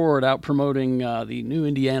 Harrison Ford out promoting the new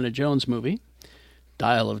Indiana Jones movie,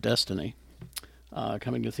 Dial of Destiny,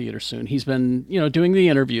 coming to theater soon. He's been, doing the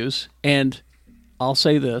interviews, and I'll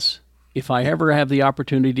say this: if I ever have the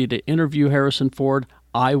opportunity to interview Harrison Ford,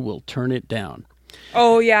 I will turn it down.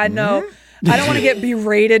 Oh yeah, no, I don't want to get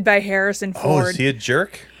berated by Harrison Oh, Ford. is he a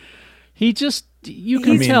jerk? He just, you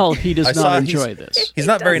can tell he does not enjoy this. He's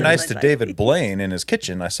not very doesn't nice to like David Blaine in his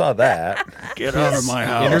kitchen. I saw that. Get out of my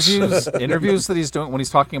house. Interviews that he's doing when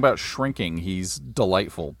he's talking about shrinking, he's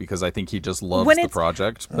delightful because I think he just loves When the it's-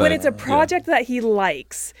 project. When but- it's a project that he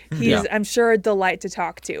likes, he's Yeah. I'm sure a delight to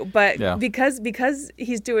talk to. But Yeah. because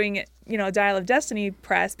he's doing Dial of Destiny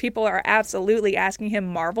press, people are absolutely asking him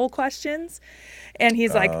Marvel questions, and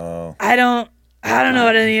he's like, I don't I don't know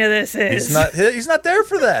what any of this is. He's not there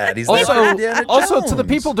for that. He's there for Indiana Also, Jones. to the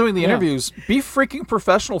people doing the interviews, be freaking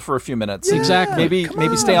professional for a few minutes. Exactly.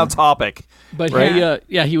 Maybe stay on topic. But right?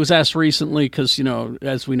 he was asked recently because,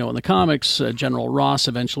 as we know in the comics, General Ross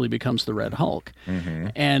eventually becomes the Red Hulk. Mm-hmm.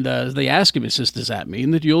 And they asked him, he says, does that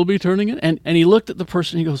mean that you'll be turning it? And he looked at the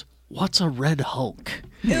person and he goes, what's a Red Hulk?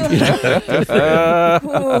 Good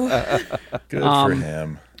for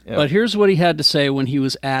him. Yep. But here's what he had to say when he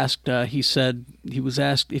was asked. He said he was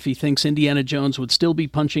asked if he thinks Indiana Jones would still be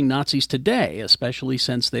punching Nazis today, especially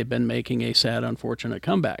since they've been making a sad, unfortunate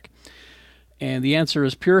comeback. And the answer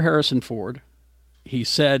is pure Harrison Ford. He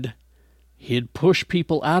said he'd push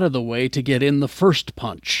people out of the way to get in the first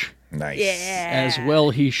punch. Nice. Yeah. As well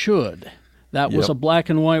he should. That was a black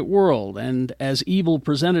and white world, and as evil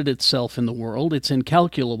presented itself in the world, it's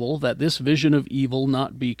incalculable that this vision of evil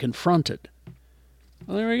not be confronted.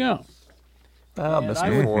 Well, there we go.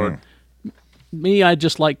 Mr. Ford. Me, I'd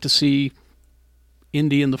just like to see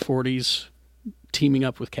Indy in the 40s teaming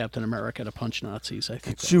up with Captain America to punch Nazis. I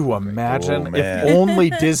think. Could you imagine if only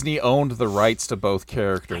Disney owned the rights to both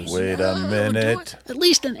characters? Wait a minute. At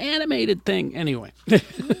least an animated thing. Anyway,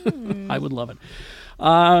 I would love it.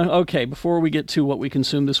 Okay, before we get to what we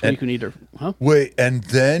consume this week, we need to... Huh? Wait, and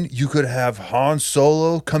then you could have Han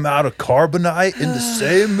Solo come out of Carbonite in the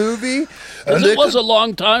same movie? And it was a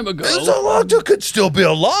long time ago. It was a long time. Could still be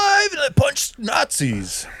alive and punch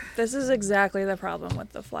Nazis. This is exactly the problem with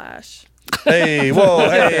The Flash. Hey, whoa,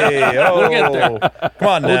 hey, oh. We'll get there. Come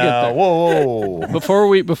on now. Whoa. Before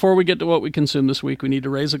we get to what we consume this week, we need to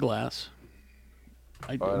raise a glass.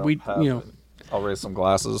 I'll raise some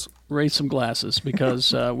glasses. Raise some glasses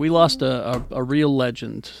because we lost a real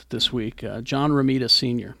legend this week, John Romita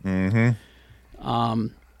Sr. Mm-hmm.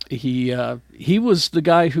 He was the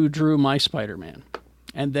guy who drew my Spider-Man,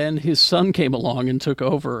 and then his son came along and took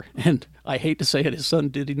over. And I hate to say it, his son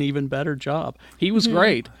did an even better job. He was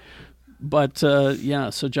great, but so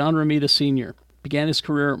John Romita Sr. began his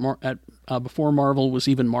career before Marvel was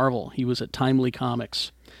even Marvel. He was at Timely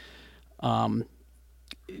Comics.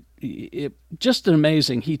 Just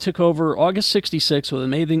amazing. He took over August '66 with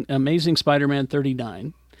Amazing Spider-Man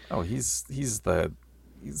 39. Oh, he's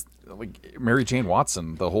like Mary Jane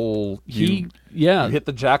Watson. The whole you hit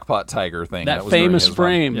the jackpot tiger thing. That was famous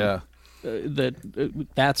frame. Yeah,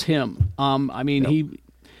 that's him. I mean,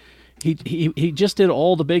 he just did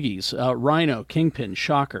all the biggies. Rhino, Kingpin,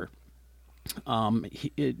 Shocker.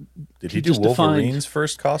 Did he do Wolverine's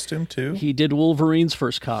first costume too? He did Wolverine's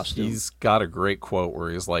first costume. He's got a great quote where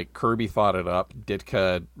he's like, "Kirby thought it up,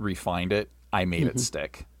 Ditka refined it, I made it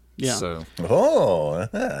stick." Yeah. So,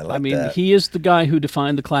 I mean, that. He is the guy who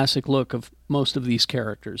defined the classic look of most of these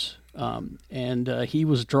characters, and he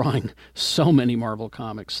was drawing so many Marvel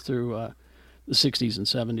comics through the '60s and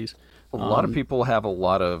 '70s. A lot of people have a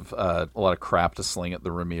lot of crap to sling at the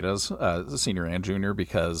Romitas, senior and junior,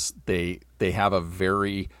 because they have a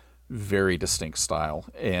very, very distinct style.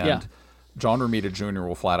 And John Romita Jr.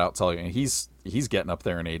 will flat out tell you, and he's getting up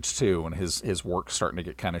there in age too, and his work's starting to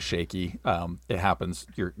get kind of shaky. It happens.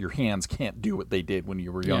 Your hands can't do what they did when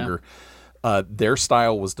you were younger. Their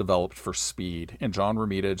style was developed for speed, and John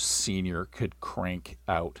Romita Sr. could crank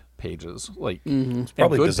out pages It's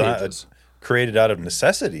probably good designed. pages. Created out of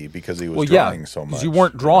necessity because he was drawing so much. You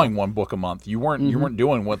weren't drawing one book a month. You weren't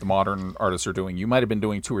doing what the modern artists are doing. You might have been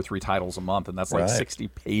doing 2 or 3 titles a month, and that's like 60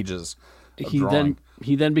 pages of drawing.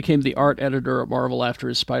 He then became the art editor at Marvel after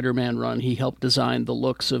his Spider-Man run. He helped design the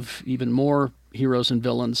looks of even more heroes and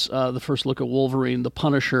villains. The first look at Wolverine, the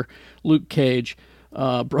Punisher, Luke Cage,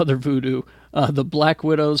 Brother Voodoo, the Black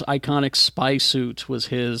Widow's iconic spy suit was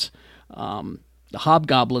his. The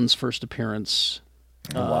Hobgoblin's first appearance.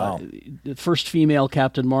 Wow. The first female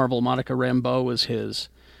Captain Marvel, Monica Rambeau, was his.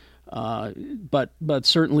 But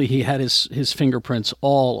certainly he had his fingerprints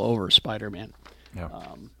all over Spider-Man. Yeah.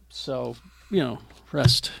 So,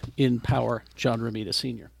 rest in power, John Romita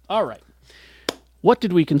Sr. All right. What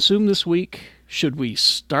did we consume this week? Should we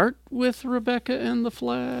start with Rebecca and the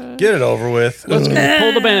Flash? Get it over with. Let's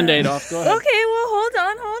pull the Band-Aid off. Go ahead. Okay, well, hold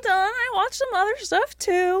on. I watched some other stuff,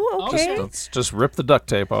 too, okay? Let's just rip the duct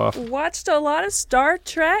tape off. Watched a lot of Star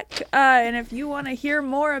Trek, and if you want to hear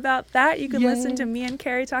more about that, you can listen to me and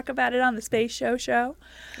Carrie talk about it on the Space Show.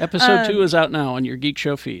 Episode 2 is out now on your Geek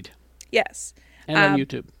Show feed. Yes. And on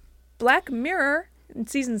YouTube. Black Mirror,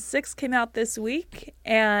 season 6 came out this week,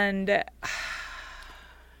 and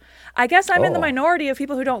I guess I'm in the minority of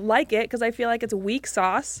people who don't like it because I feel like it's weak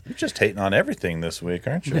sauce. You're just hating on everything this week,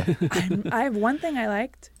 aren't you? I have one thing I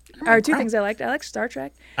liked, or 2 things I liked. I liked Star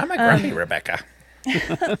Trek. I'm a grumpy Rebecca.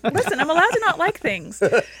 Listen, I'm allowed to not like things.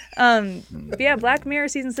 But yeah, Black Mirror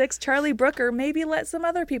season 6, Charlie Brooker, maybe let some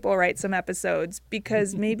other people write some episodes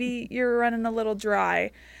because maybe you're running a little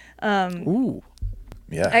dry. Ooh.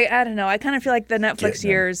 Yeah. I don't know. I kind of feel like the Netflix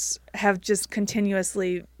years have just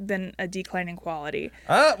continuously been a declining quality.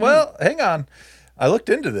 Well, hang on. I looked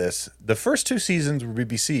into this. The first 2 seasons were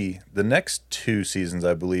BBC. The next 2 seasons,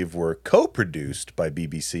 I believe, were co-produced by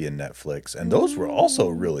BBC and Netflix, and those were also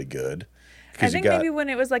really good. I think maybe when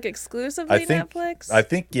it was like exclusively Netflix. I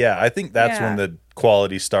think that's when the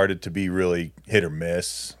quality started to be really hit or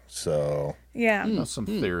miss. So yeah, some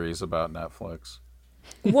theories about Netflix.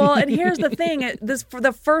 Well, and here's the thing: for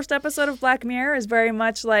the first episode of Black Mirror is very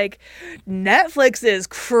much like Netflix is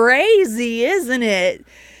crazy, isn't it?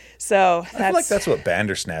 So I feel like that's what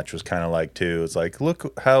Bandersnatch was kind of like too. It's like,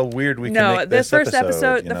 look how weird we can make this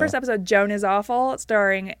episode. The first episode, Joan is Awful,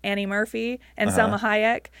 starring Annie Murphy and Selma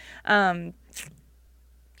Hayek.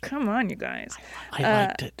 Come on, you guys. I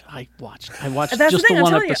liked it. I watched that's just the thing,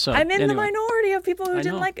 one I'm episode. I'm in the minority of people who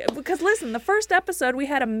didn't like it. Because listen, the first episode, we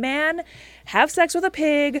had a man have sex with a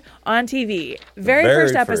pig on TV. Very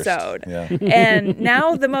first episode. Yeah. And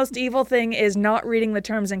now the most evil thing is not reading the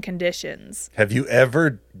terms and conditions. Have you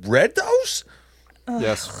ever read those?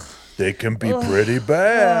 Yes. They can be pretty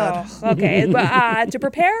bad. Okay, but to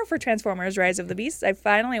prepare for Transformers: Rise of the Beasts, I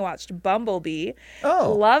finally watched Bumblebee.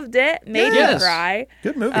 Oh. Loved it. Made me cry.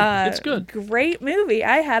 Good movie. It's good. Great movie.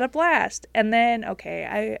 I had a blast. And then,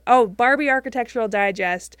 Barbie Architectural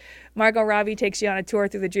Digest. Margot Robbie takes you on a tour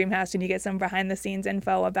through the dream house and you get some behind the scenes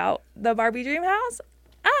info about the Barbie dream house.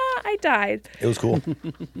 I died. It was cool.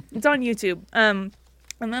 It's on YouTube. And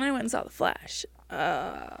then I went and saw The Flash.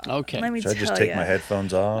 Okay. Let me Should I tell just take ya. my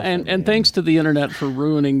headphones off? And thanks to the internet for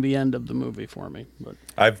ruining the end of the movie for me. But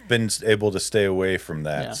I've been able to stay away from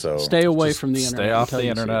that. yeah, So stay away just from the internet. Stay off until the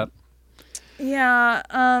you see internet.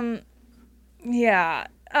 it. Yeah.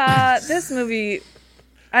 This movie,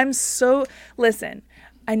 listen,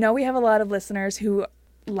 I know we have a lot of listeners who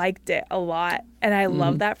liked it a lot, and I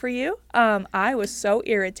love that for you. I was so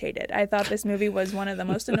irritated. I thought this movie was one of the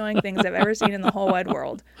most annoying things I've ever seen in the whole wide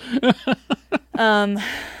world.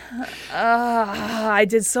 I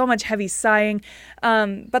did so much heavy sighing.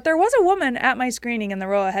 But there was a woman at my screening in the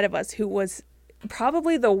row ahead of us who was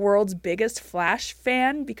probably the world's biggest Flash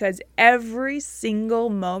fan because every single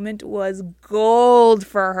moment was gold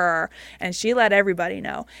for her, and she let everybody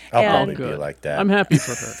know. I'll And probably be like that. I'm happy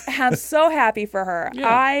for her. I'm so happy for her. Yeah.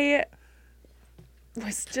 I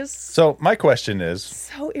was just So my question is,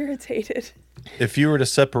 so irritated. if you were to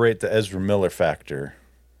separate the Ezra Miller factor,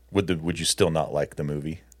 would you still not like the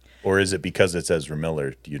movie? Or is it because it's Ezra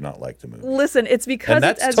Miller, do you not like the movie? Listen, it's because And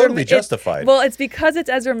that's it's Ezra totally justified. It's because it's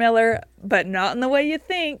Ezra Miller, but not in the way you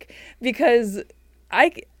think. Because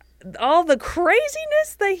all the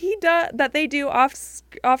craziness that they do off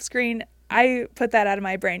screen, I put that out of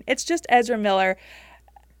my brain. It's just Ezra Miller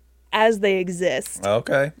as they exist.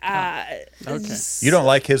 Okay. Okay. You don't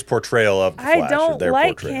like his portrayal of the Flash. I don't or their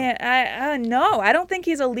like portrayal. him. No, I don't think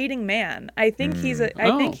he's a leading man. I think he's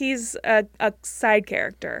a side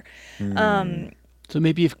character. So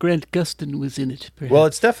maybe if Grant Gustin was in it, perhaps. Well,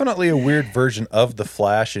 it's definitely a weird version of the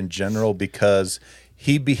Flash in general because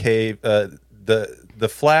he the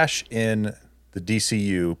Flash in the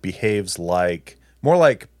DCU behaves more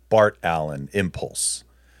like Bart Allen Impulse,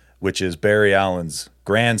 which is Barry Allen's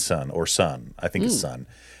grandson or son. I think his son.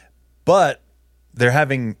 But they're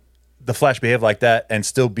having the Flash behave like that and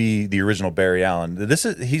still be the original Barry Allen.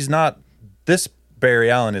 This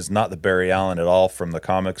Barry Allen is not the Barry Allen at all from the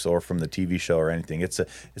comics or from the TV show or anything. It's a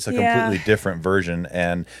completely different version,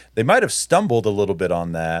 and they might have stumbled a little bit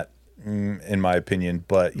on that, in my opinion.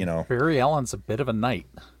 But Barry Allen's a bit of a knight,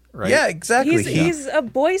 right? yeah, exactly. He's a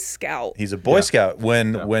Boy Scout. He's a Boy Scout.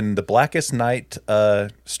 When the Blackest Night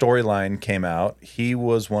storyline came out, he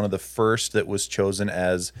was one of the first that was chosen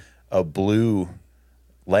as a Blue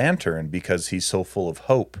Lantern because he's so full of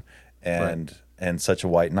hope and such a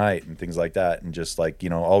white knight and things like that, and just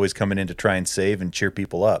always coming in to try and save and cheer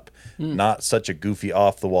people up. Not such a goofy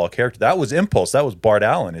off the wall character. That was Impulse. That was Bart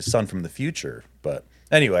Allen, his son from the future. But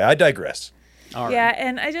anyway, I digress. Yeah,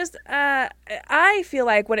 and I just I feel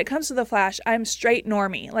like when it comes to the Flash, I'm straight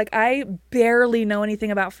normie. Like I barely know anything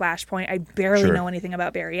about Flashpoint. I barely know anything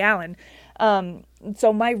about Barry Allen.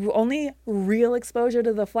 So my only real exposure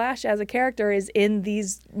to the Flash as a character is in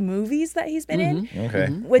these movies that he's been in, Okay.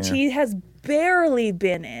 which he has barely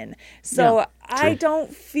been in. So I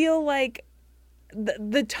don't feel like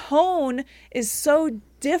the tone is so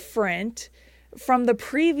different from the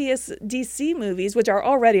previous DC movies, which are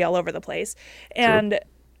already all over the place. And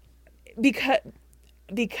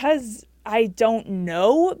because I don't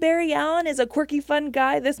know Barry Allen is a quirky, fun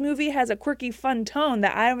guy. This movie has a quirky, fun tone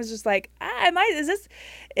that I was just like, is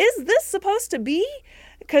this supposed to be?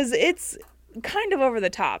 Because it's kind of over the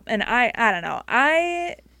top, and I don't know.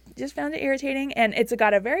 I just found it irritating, and it's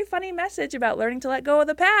got a very funny message about learning to let go of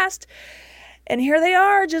the past. And here they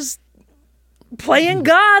are, just playing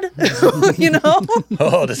God, you know?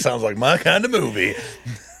 Oh, this sounds like my kind of movie.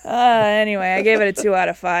 Anyway, I gave it a 2 out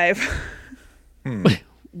of 5.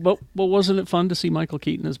 But wasn't it fun to see Michael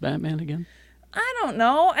Keaton as Batman again? I don't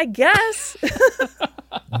know. I guess.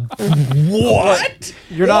 What?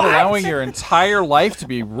 You're not allowing your entire life to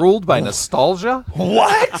be ruled by nostalgia?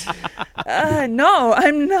 What? No,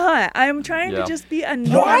 I'm not. I'm trying to just be a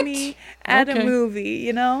normie at a Okay. movie,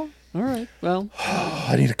 you know? All right. Well,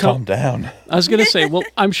 I need to calm down. I was going to say, well,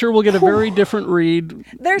 I'm sure we'll get a very different read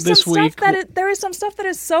There's this some week. stuff there is some stuff that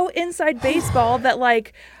is so inside baseball that,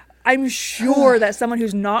 like, I'm sure that someone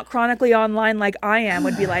who's not chronically online like I am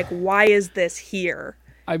would be like, why is this here?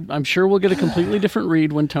 I'm sure we'll get a completely different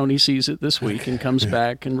read when Tony sees it this week and comes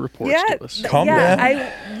back and reports to us. Calm down.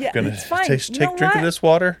 Gonna it's fine. take You know a drink of what? this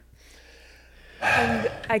water. And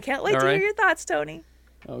I can't wait All to right. hear your thoughts, Tony.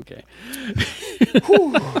 Okay.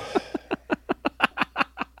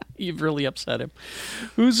 You've really upset him.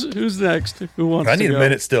 Who's next? Who wants I to need go? a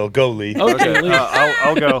minute still. Go, Lee. Okay, Lee.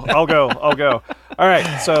 I'll go. All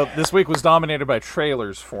right, so this week was dominated by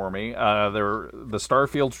trailers for me. The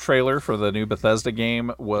Starfield trailer for the new Bethesda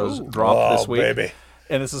game was dropped this week. Baby.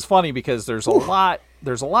 And this is funny because there's a lot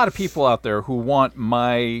of people out there who want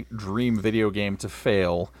my dream video game to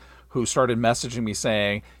fail, who started messaging me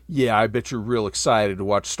saying, "Yeah, I bet you're real excited to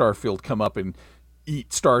watch Starfield come up and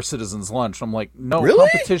eat Star Citizen's lunch." I'm like, no, Really?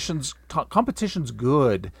 competition's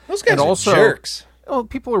good. Those guys and are also, jerks. Oh,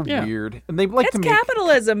 people are weird, and they like It's to make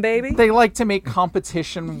capitalism, baby. they like to make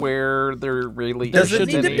competition where there really Doesn't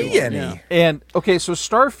isn't need to be any. Yeah. And okay, so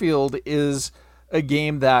Starfield is a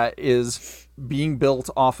game that is being built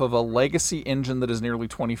off of a legacy engine that is nearly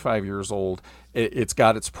 25 years old. It's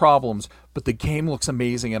got its problems, but the game looks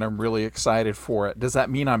amazing, and I'm really excited for it. Does that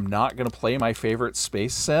mean I'm not going to play my favorite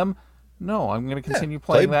space sim? No, I'm going to continue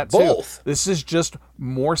playing play that too. both. This is just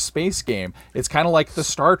more space game. It's kind of like the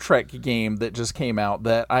Star Trek game that just came out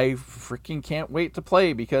that I freaking can't wait to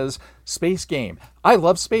play because space game. I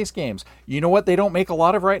love space games. You know what they don't make a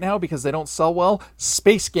lot of right now because they don't sell well?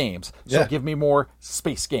 Space games. So Yeah. give me more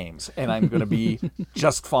space games and I'm going to be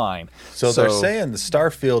just fine. So they're saying the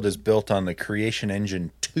Starfield is built on the Creation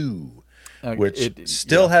Engine 2. Which it-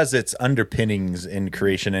 still has its underpinnings in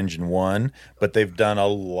Creation Engine 1, but they've done a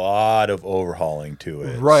lot of overhauling to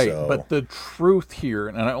it. Right, so- but the truth here,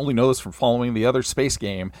 and I only know this from following the other space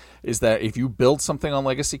game, is that if you build something on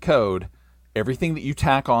legacy code, everything that you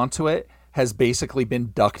tack onto it has basically been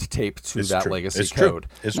duct taped to It's that true. legacy It's true. code.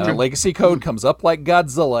 It's And true. the legacy code comes up like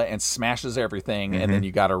Godzilla and smashes everything, and then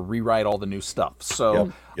you got to rewrite all the new stuff.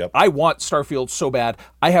 So Yep. I want Starfield so bad.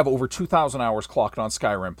 I have over 2,000 hours clocked on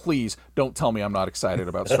Skyrim. Please don't tell me I'm not excited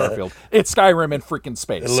about Starfield. It's Skyrim in freaking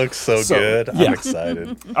space. It looks so good. yeah. I'm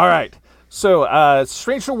excited. All right. So,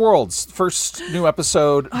 Strange New Worlds, first new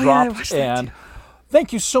episode yeah, I dropped, watched that and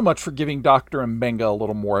thank you so much for giving Dr. Mbenga a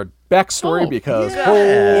little more backstory Oh, because yes.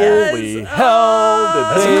 holy hell did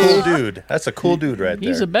That's they... a cool dude. That's a cool dude right there.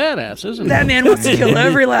 He's a badass, isn't he? That man wants to kill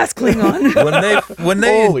every last Klingon. when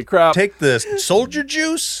they Holy crap. take the soldier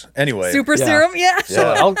juice. Anyway, Super Yeah. serum, yeah.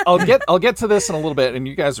 So I'll get to this in a little bit, and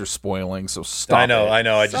you guys are spoiling, so stop. I know. it.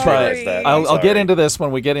 I just Sorry. realized that. I'll get into this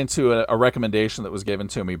when we get into a recommendation that was given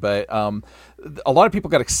to me. But a lot of people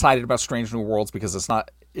got excited about Strange New Worlds because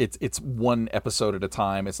it's one episode at a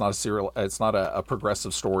time. It's not a serial. It's not a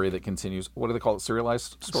progressive story that continues. What do they call it?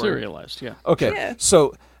 Serialized story. Serialized, yeah. Okay, Yeah.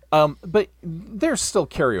 so but there's still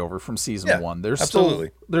carryover from season Yeah, one. There's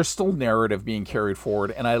absolutely. there's still narrative being carried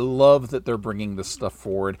forward, and I love that they're bringing this stuff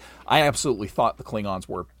forward. I absolutely thought the Klingons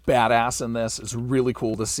were badass in this. It's really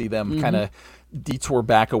cool to see them kind of detour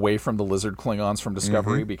back away from the lizard Klingons from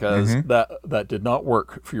Discovery because that did not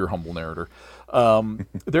work for your humble narrator.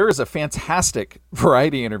 There is a fantastic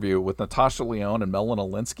variety interview with Natasha Lyonne and Melanie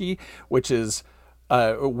Linsky, which is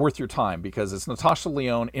worth your time because it's Natasha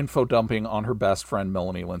Lyonne info dumping on her best friend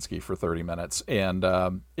Melanie Linsky for 30 minutes, and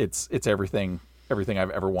it's everything I've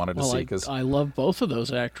ever wanted to Well, see. Because I love both of those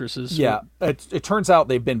actresses. yeah, it turns out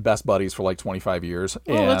they've been best buddies for like 25 years.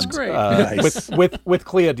 Oh, that's great. Nice. with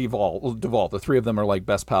Clea Duvall, the three of them are like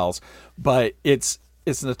best pals. But it's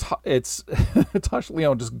Natasha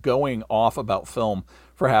Lyonne just going off about film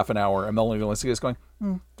for half an hour, and Melanie Linsky is going,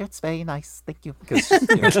 That's very nice. Thank you. Because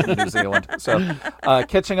from New Zealand. So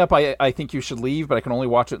catching up, I think you should leave, but I can only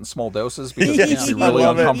watch it in small doses because it makes me really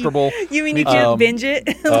uncomfortable. You mean you can't binge it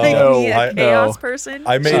like me, a chaos person?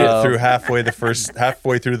 I made it through halfway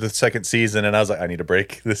through the second season, and I was like, I need a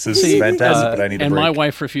break. This is fantastic, but I need a break. And my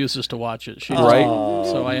wife refuses to watch it. She's right.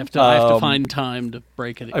 So I have to find time to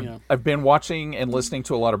break it. I've been watching and listening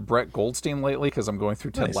to a lot of Brett Goldstein lately because I'm going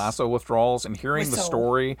through Ted Lasso withdrawals, and hearing the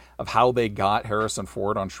story of how they got Harrison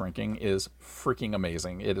Ford on Shrinking is freaking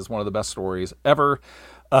amazing. It is one of the best stories ever.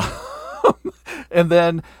 And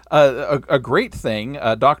then a great thing,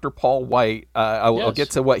 Dr. Paul White, I'll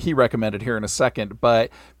get to what he recommended here in a second, but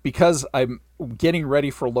because I'm getting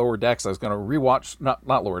ready for Lower Decks, I was going to rewatch, not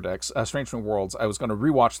Lower Decks, Strange New Worlds, I was going to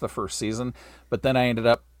rewatch the first season, but then I ended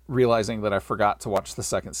up realizing that I forgot to watch the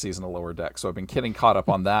second season of Lower Deck. So I've been getting caught up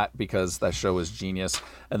on that because that show is genius.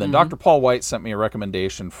 And then Dr. Paul White sent me a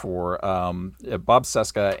recommendation for Bob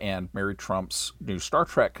Seska and Mary Trump's new Star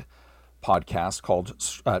Trek podcast called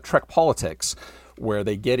Trek Politics, where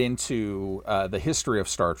they get into the history of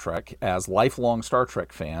Star Trek as lifelong Star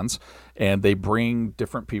Trek fans, and they bring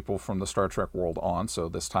different people from the Star Trek world on. So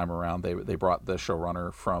this time around, they brought the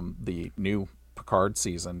showrunner from the new Picard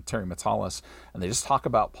season, Terry Matalas, and they just talk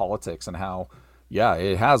about politics and how,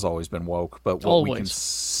 it has always been woke, but what we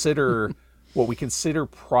consider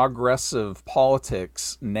progressive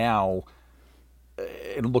politics now,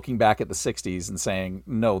 and looking back at the 60s and saying,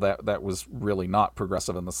 no, that was really not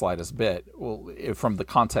progressive in the slightest bit. Well, from the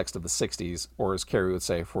context of the 60s, or as Carrie would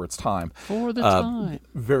say, for its time. For the time.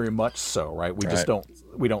 Very much so, right? We just don't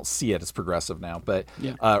see it as progressive now. But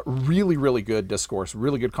really, really good discourse,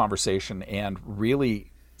 really good conversation, and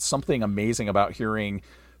really something amazing about hearing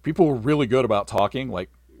people who are really good about talking,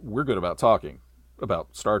 like we're good about talking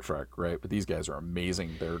about Star Trek, right? But these guys are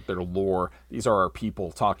amazing. Their lore. These are our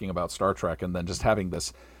people talking about Star Trek, and then just having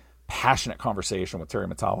this passionate conversation with Terry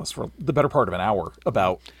Matalas for the better part of an hour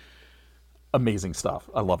about amazing stuff.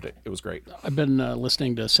 I loved it. It was great. I've been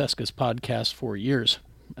listening to Seska's podcast for years,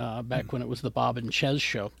 back when it was the Bob and Ches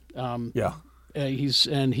show.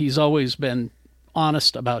 He's always been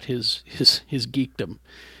honest about his geekdom.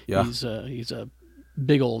 Yeah. He's a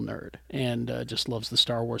big old nerd and just loves the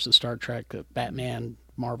Star Wars, the Star Trek, the Batman,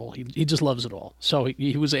 Marvel. He just loves it all. So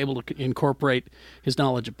he was able to incorporate his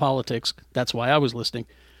knowledge of politics. That's why I was listening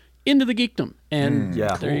into the geekdom. And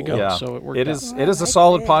there you go. Yeah. So it worked out. It is a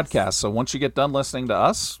solid podcast. So once you get done listening to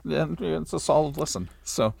us, it's a solid listen.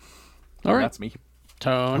 So all right. That's me.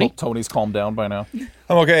 Tony. Tony's calmed down by now.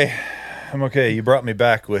 I'm okay. You brought me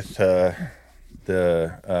back with space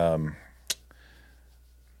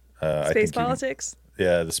politics.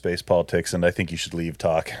 The space politics, and I think you should leave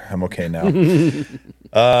talk. I'm okay now.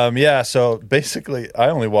 So basically, I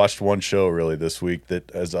only watched one show really this week that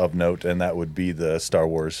is of note, and that would be the Star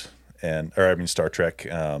Trek,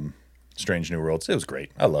 Strange New Worlds. It was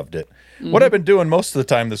great. I loved it. What I've been doing most of the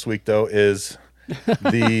time this week, though, is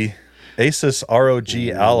the Asus ROG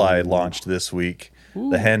Ally launched this week,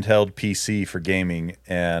 the handheld PC for gaming.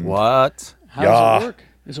 And what? How does it work?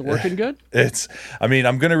 Is it working good? I'm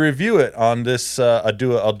going to review it on this. I'll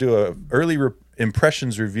do a early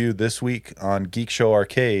impressions review this week on GIJoe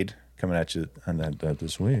Arcade, coming at you on that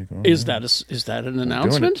this week. Is that an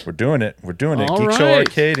announcement? We're doing it. All GIJoe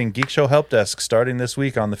Arcade and GIJoe Help Desk starting this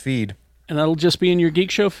week on the feed. And that'll just be in your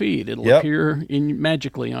GIJoe feed. It'll appear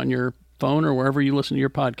magically on your phone or wherever you listen to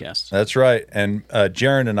your podcasts. That's right. And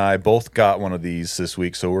Jaron and I both got one of these this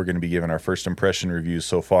week, so we're going to be giving our first impression reviews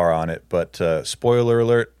so far on it. But spoiler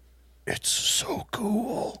alert, it's so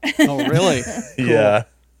cool. Oh, really? Cool. Yeah.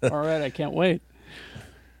 All right, I can't wait.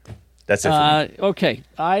 That's it for me. Okay.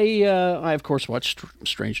 I of course watched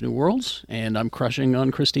Strange New Worlds, and I'm crushing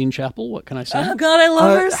on Christine Chapel. What can I say? Oh God, I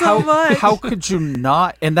love her so much. How could you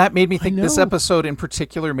not? And that made me think. This episode in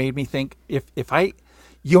particular made me think.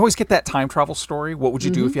 You always get that time travel story. What would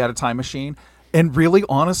you do if you had a time machine? And really,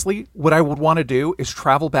 honestly, what I would want to do is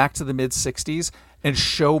travel back to the mid-'60s and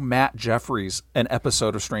show Matt Jeffries an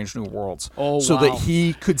episode of Strange New Worlds, so that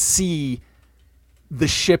he could see the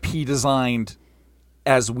ship he designed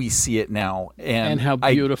as we see it now, and how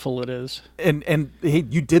beautiful it is. And hey,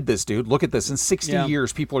 you did this, dude. Look at this. In 60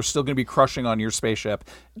 years, people are still going to be crushing on your spaceship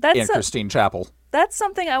and Christine Chapel. That's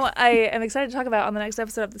something I am excited to talk about on the next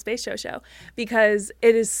episode of the Space Show, because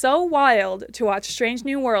it is so wild to watch Strange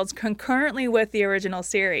New Worlds concurrently with the original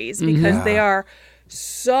series, because they are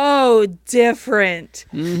so different,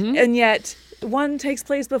 and yet one takes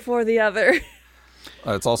place before the other.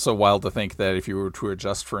 It's also wild to think that if you were to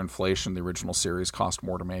adjust for inflation, the original series cost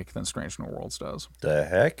more to make than Strange New Worlds does. The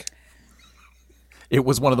heck? It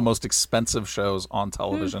was one of the most expensive shows on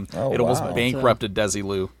television. Oh, it almost wow. bankrupted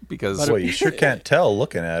Desilu because Boy, you sure can't tell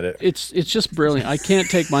looking at it. It's just brilliant. I can't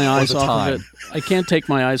take my eyes the off time. of it. I can't take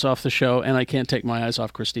my eyes off the show, and I can't take my eyes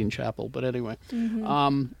off Christine Chappell. But anyway,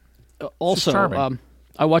 also, charming.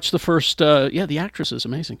 I watched the first. The actress is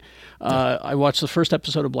amazing. I watched the first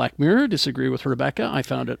episode of Black Mirror. Disagree with Rebecca. I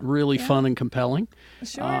found it really fun and compelling.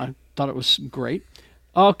 Sure. Thought it was great.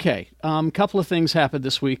 Okay, a couple of things happened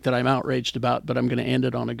this week that I'm outraged about, but I'm going to end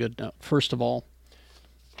it on a good note. First of all,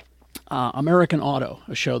 American Auto,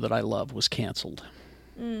 a show that I love, was canceled.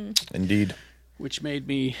 Indeed. Which made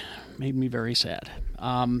me very sad.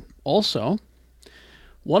 Also,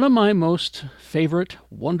 one of my most favorite,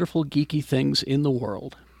 wonderful, geeky things in the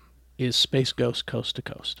world is Space Ghost Coast to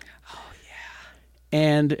Coast. Oh, yeah.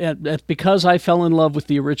 And because I fell in love with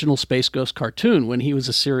the original Space Ghost cartoon when he was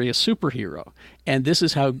a serious superhero, and this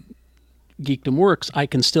is how geekdom works, I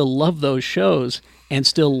can still love those shows and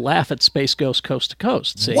still laugh at Space Ghost Coast to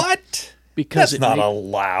Coast. See? What? Because That's not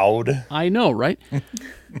allowed. I know, right?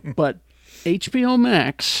 But HBO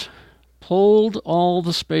Max pulled all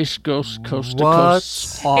the Space Ghost Coast to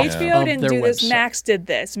Coast off HBO of didn't their do this. website. Max did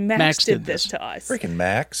this. Max did this to us. Freaking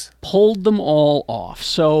Max. Pulled them all off.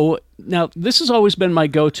 So now this has always been my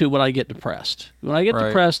go-to when I get depressed. When I get Right.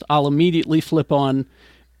 depressed, I'll immediately flip on.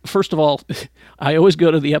 First of all, I always go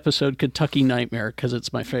to the episode Kentucky Nightmare because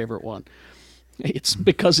it's my favorite one. It's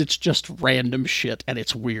because it's just random shit and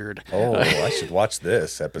it's weird. Oh, I should watch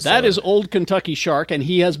this episode. That is old Kentucky Shark, and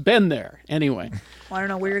he has been there. Anyway, Well, I don't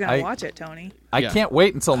know where you're going to watch it, Tony. I Yeah. can't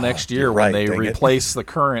wait until next year you're when right, they dang it. replace the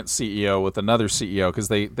current CEO with another CEO because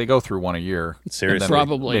they go through one a year. Seriously. And then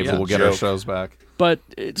Probably, maybe yeah. we'll get our Joke. shows back. but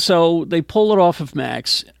so they pull it off of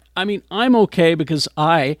Max. I mean, I'm okay because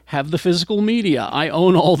I have the physical media. I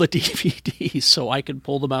own all the DVDs, so I can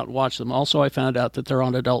pull them out and watch them. Also, I found out that they're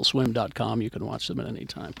on AdultSwim.com. You can watch them at any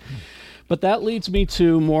time. But that leads me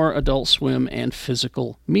to more Adult Swim and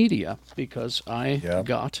physical media because I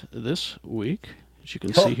got this week, as you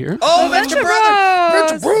can see here. Oh, Venture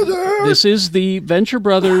Brothers! Venture Brothers! This is the Venture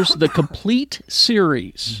Brothers, the complete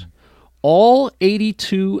series. All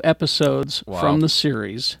 82 episodes from the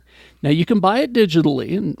series. Now, you can buy it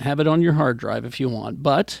digitally and have it on your hard drive if you want,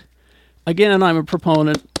 but again, I'm a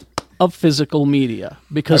proponent of physical media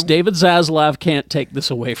because David Zaslav can't take this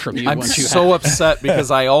away from you I'm once you so have it. upset because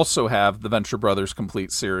I also have the Venture Brothers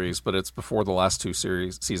complete series, but it's before the last two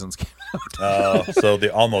seasons came out. So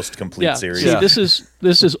the almost complete series. See,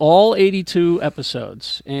 this is all 82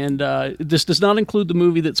 episodes, and this does not include the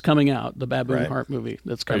movie that's coming out, the Baboon Heart movie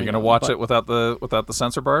that's Are coming out. you going to watch But it without the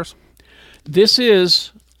censor bars? This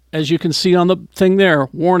is, as you can see on the thing there,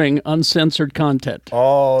 warning, uncensored content.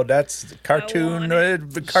 Oh, that's cartoon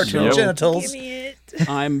cartoon Yep. genitals. Give me it.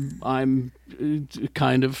 I'm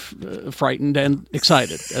kind of frightened and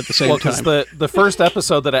excited at the same Well, because time. the first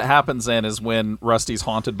episode that it happens in is when Rusty's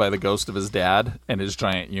haunted by the ghost of his dad and his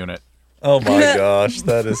giant unit. Oh my gosh,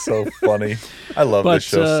 that is so funny. I love this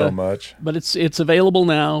show so much. But it's available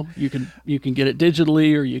now. You can get it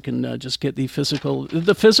digitally, or you can just get the physical.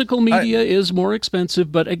 The physical media is more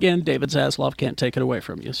expensive, but again, David Zaslav can't take it away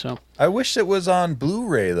from you. So I wish it was on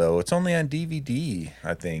Blu-ray though. It's only on DVD,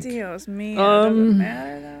 I think. Dios mío. Doesn't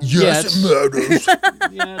matter, though. Yes, it matters.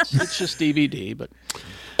 yeah, it's just DVD,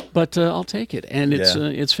 but I'll take it, and it's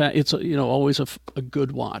always a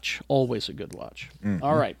good watch, always a good watch. Mm-hmm.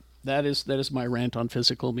 All right. That is my rant on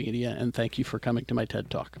physical media, and thank you for coming to my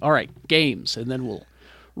TED Talk. All right, games, and then we'll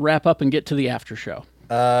wrap up and get to the after show.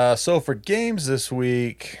 So for games this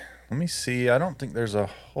week, let me see. I don't think there's a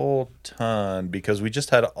whole ton because we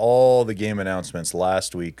just had all the game announcements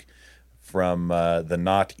last week from the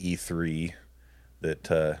not E3 that,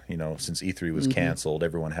 since E3 was canceled,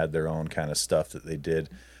 everyone had their own kind of stuff that they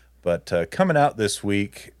did. But coming out this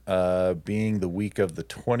week, being the week of the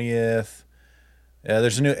 20th,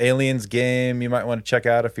 there's a new Aliens game you might want to check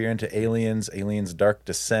out if you're into Aliens Dark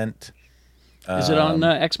Descent. Is it on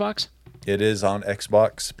Xbox? It is on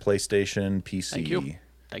Xbox, PlayStation, PC.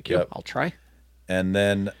 Thank you. Yep. I'll try. And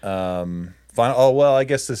then, I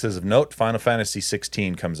guess this is of note, Final Fantasy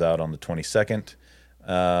 16 comes out on the 22nd.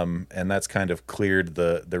 And that's kind of cleared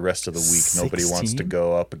the rest of the week. 16? Nobody wants to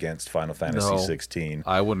go up against Final Fantasy 16.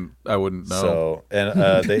 I wouldn't know. So,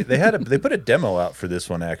 and they put a demo out for this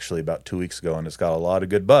one actually about 2 weeks ago, and it's got a lot of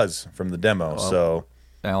good buzz from the demo. So,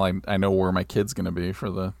 Now I know where my kid's going to be for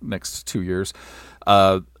the next 2 years.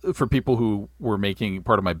 For people who were making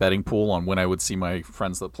part of my betting pool on when I would see my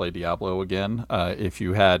friends that play Diablo again, if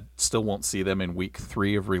you still won't see them in week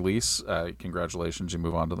 3 of release, congratulations, you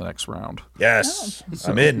move on to the next round. yes,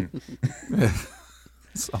 I'm in.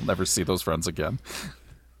 So I'll never see those friends again.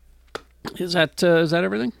 Is that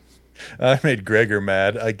everything? I made Gregor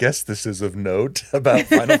mad. I guess this is of note about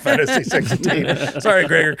Final Fantasy 16. Sorry,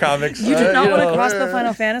 Gregor Comics. You did not want to cross the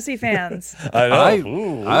Final Fantasy fans. I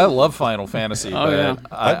know. I love Final Fantasy, but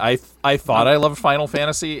yeah. I thought I loved Final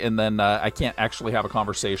Fantasy, and then I can't actually have a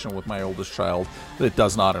conversation with my oldest child that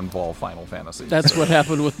does not involve Final Fantasy. That's what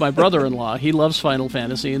happened with my brother-in-law. He loves Final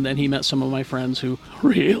Fantasy, and then he met some of my friends who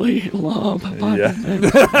really love Final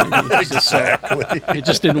Fantasy. Exactly. It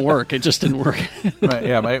just didn't work. Right,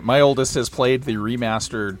 yeah, my oldest has played the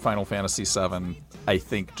remastered Final Fantasy VII, I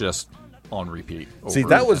think, just on repeat. See,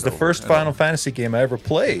 that was the first Final Fantasy game I ever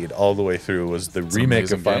played all the way through, was the remake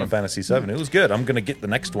of Final Fantasy VII. It was good. I'm going to get the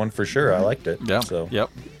next one for sure. I liked it. Yeah. So.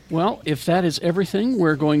 Yep. Well, if that is everything,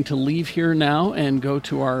 we're going to leave here now and go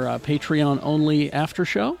to our Patreon-only after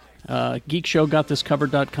show.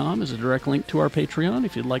 GeekShowGotThisCovered.com is a direct link to our Patreon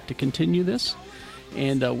if you'd like to continue this.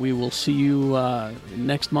 And we will see you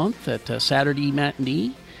next month at Saturday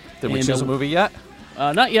Matinee. Did we choose a movie yet?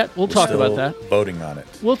 Not yet. We'll talk about that. Voting on it.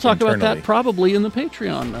 We'll talk about internally. that probably in the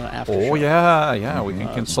Patreon after show. Oh, yeah. We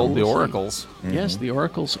can consult the oracles. Yes, the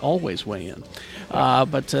oracles always weigh in.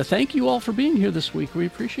 But thank you all for being here this week. We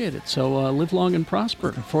appreciate it. So live long and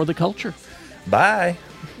prosper for the culture. Bye.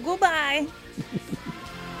 Goodbye.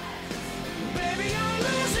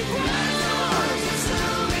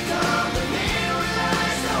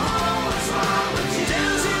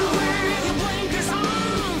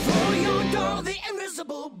 The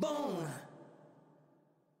invisible bone.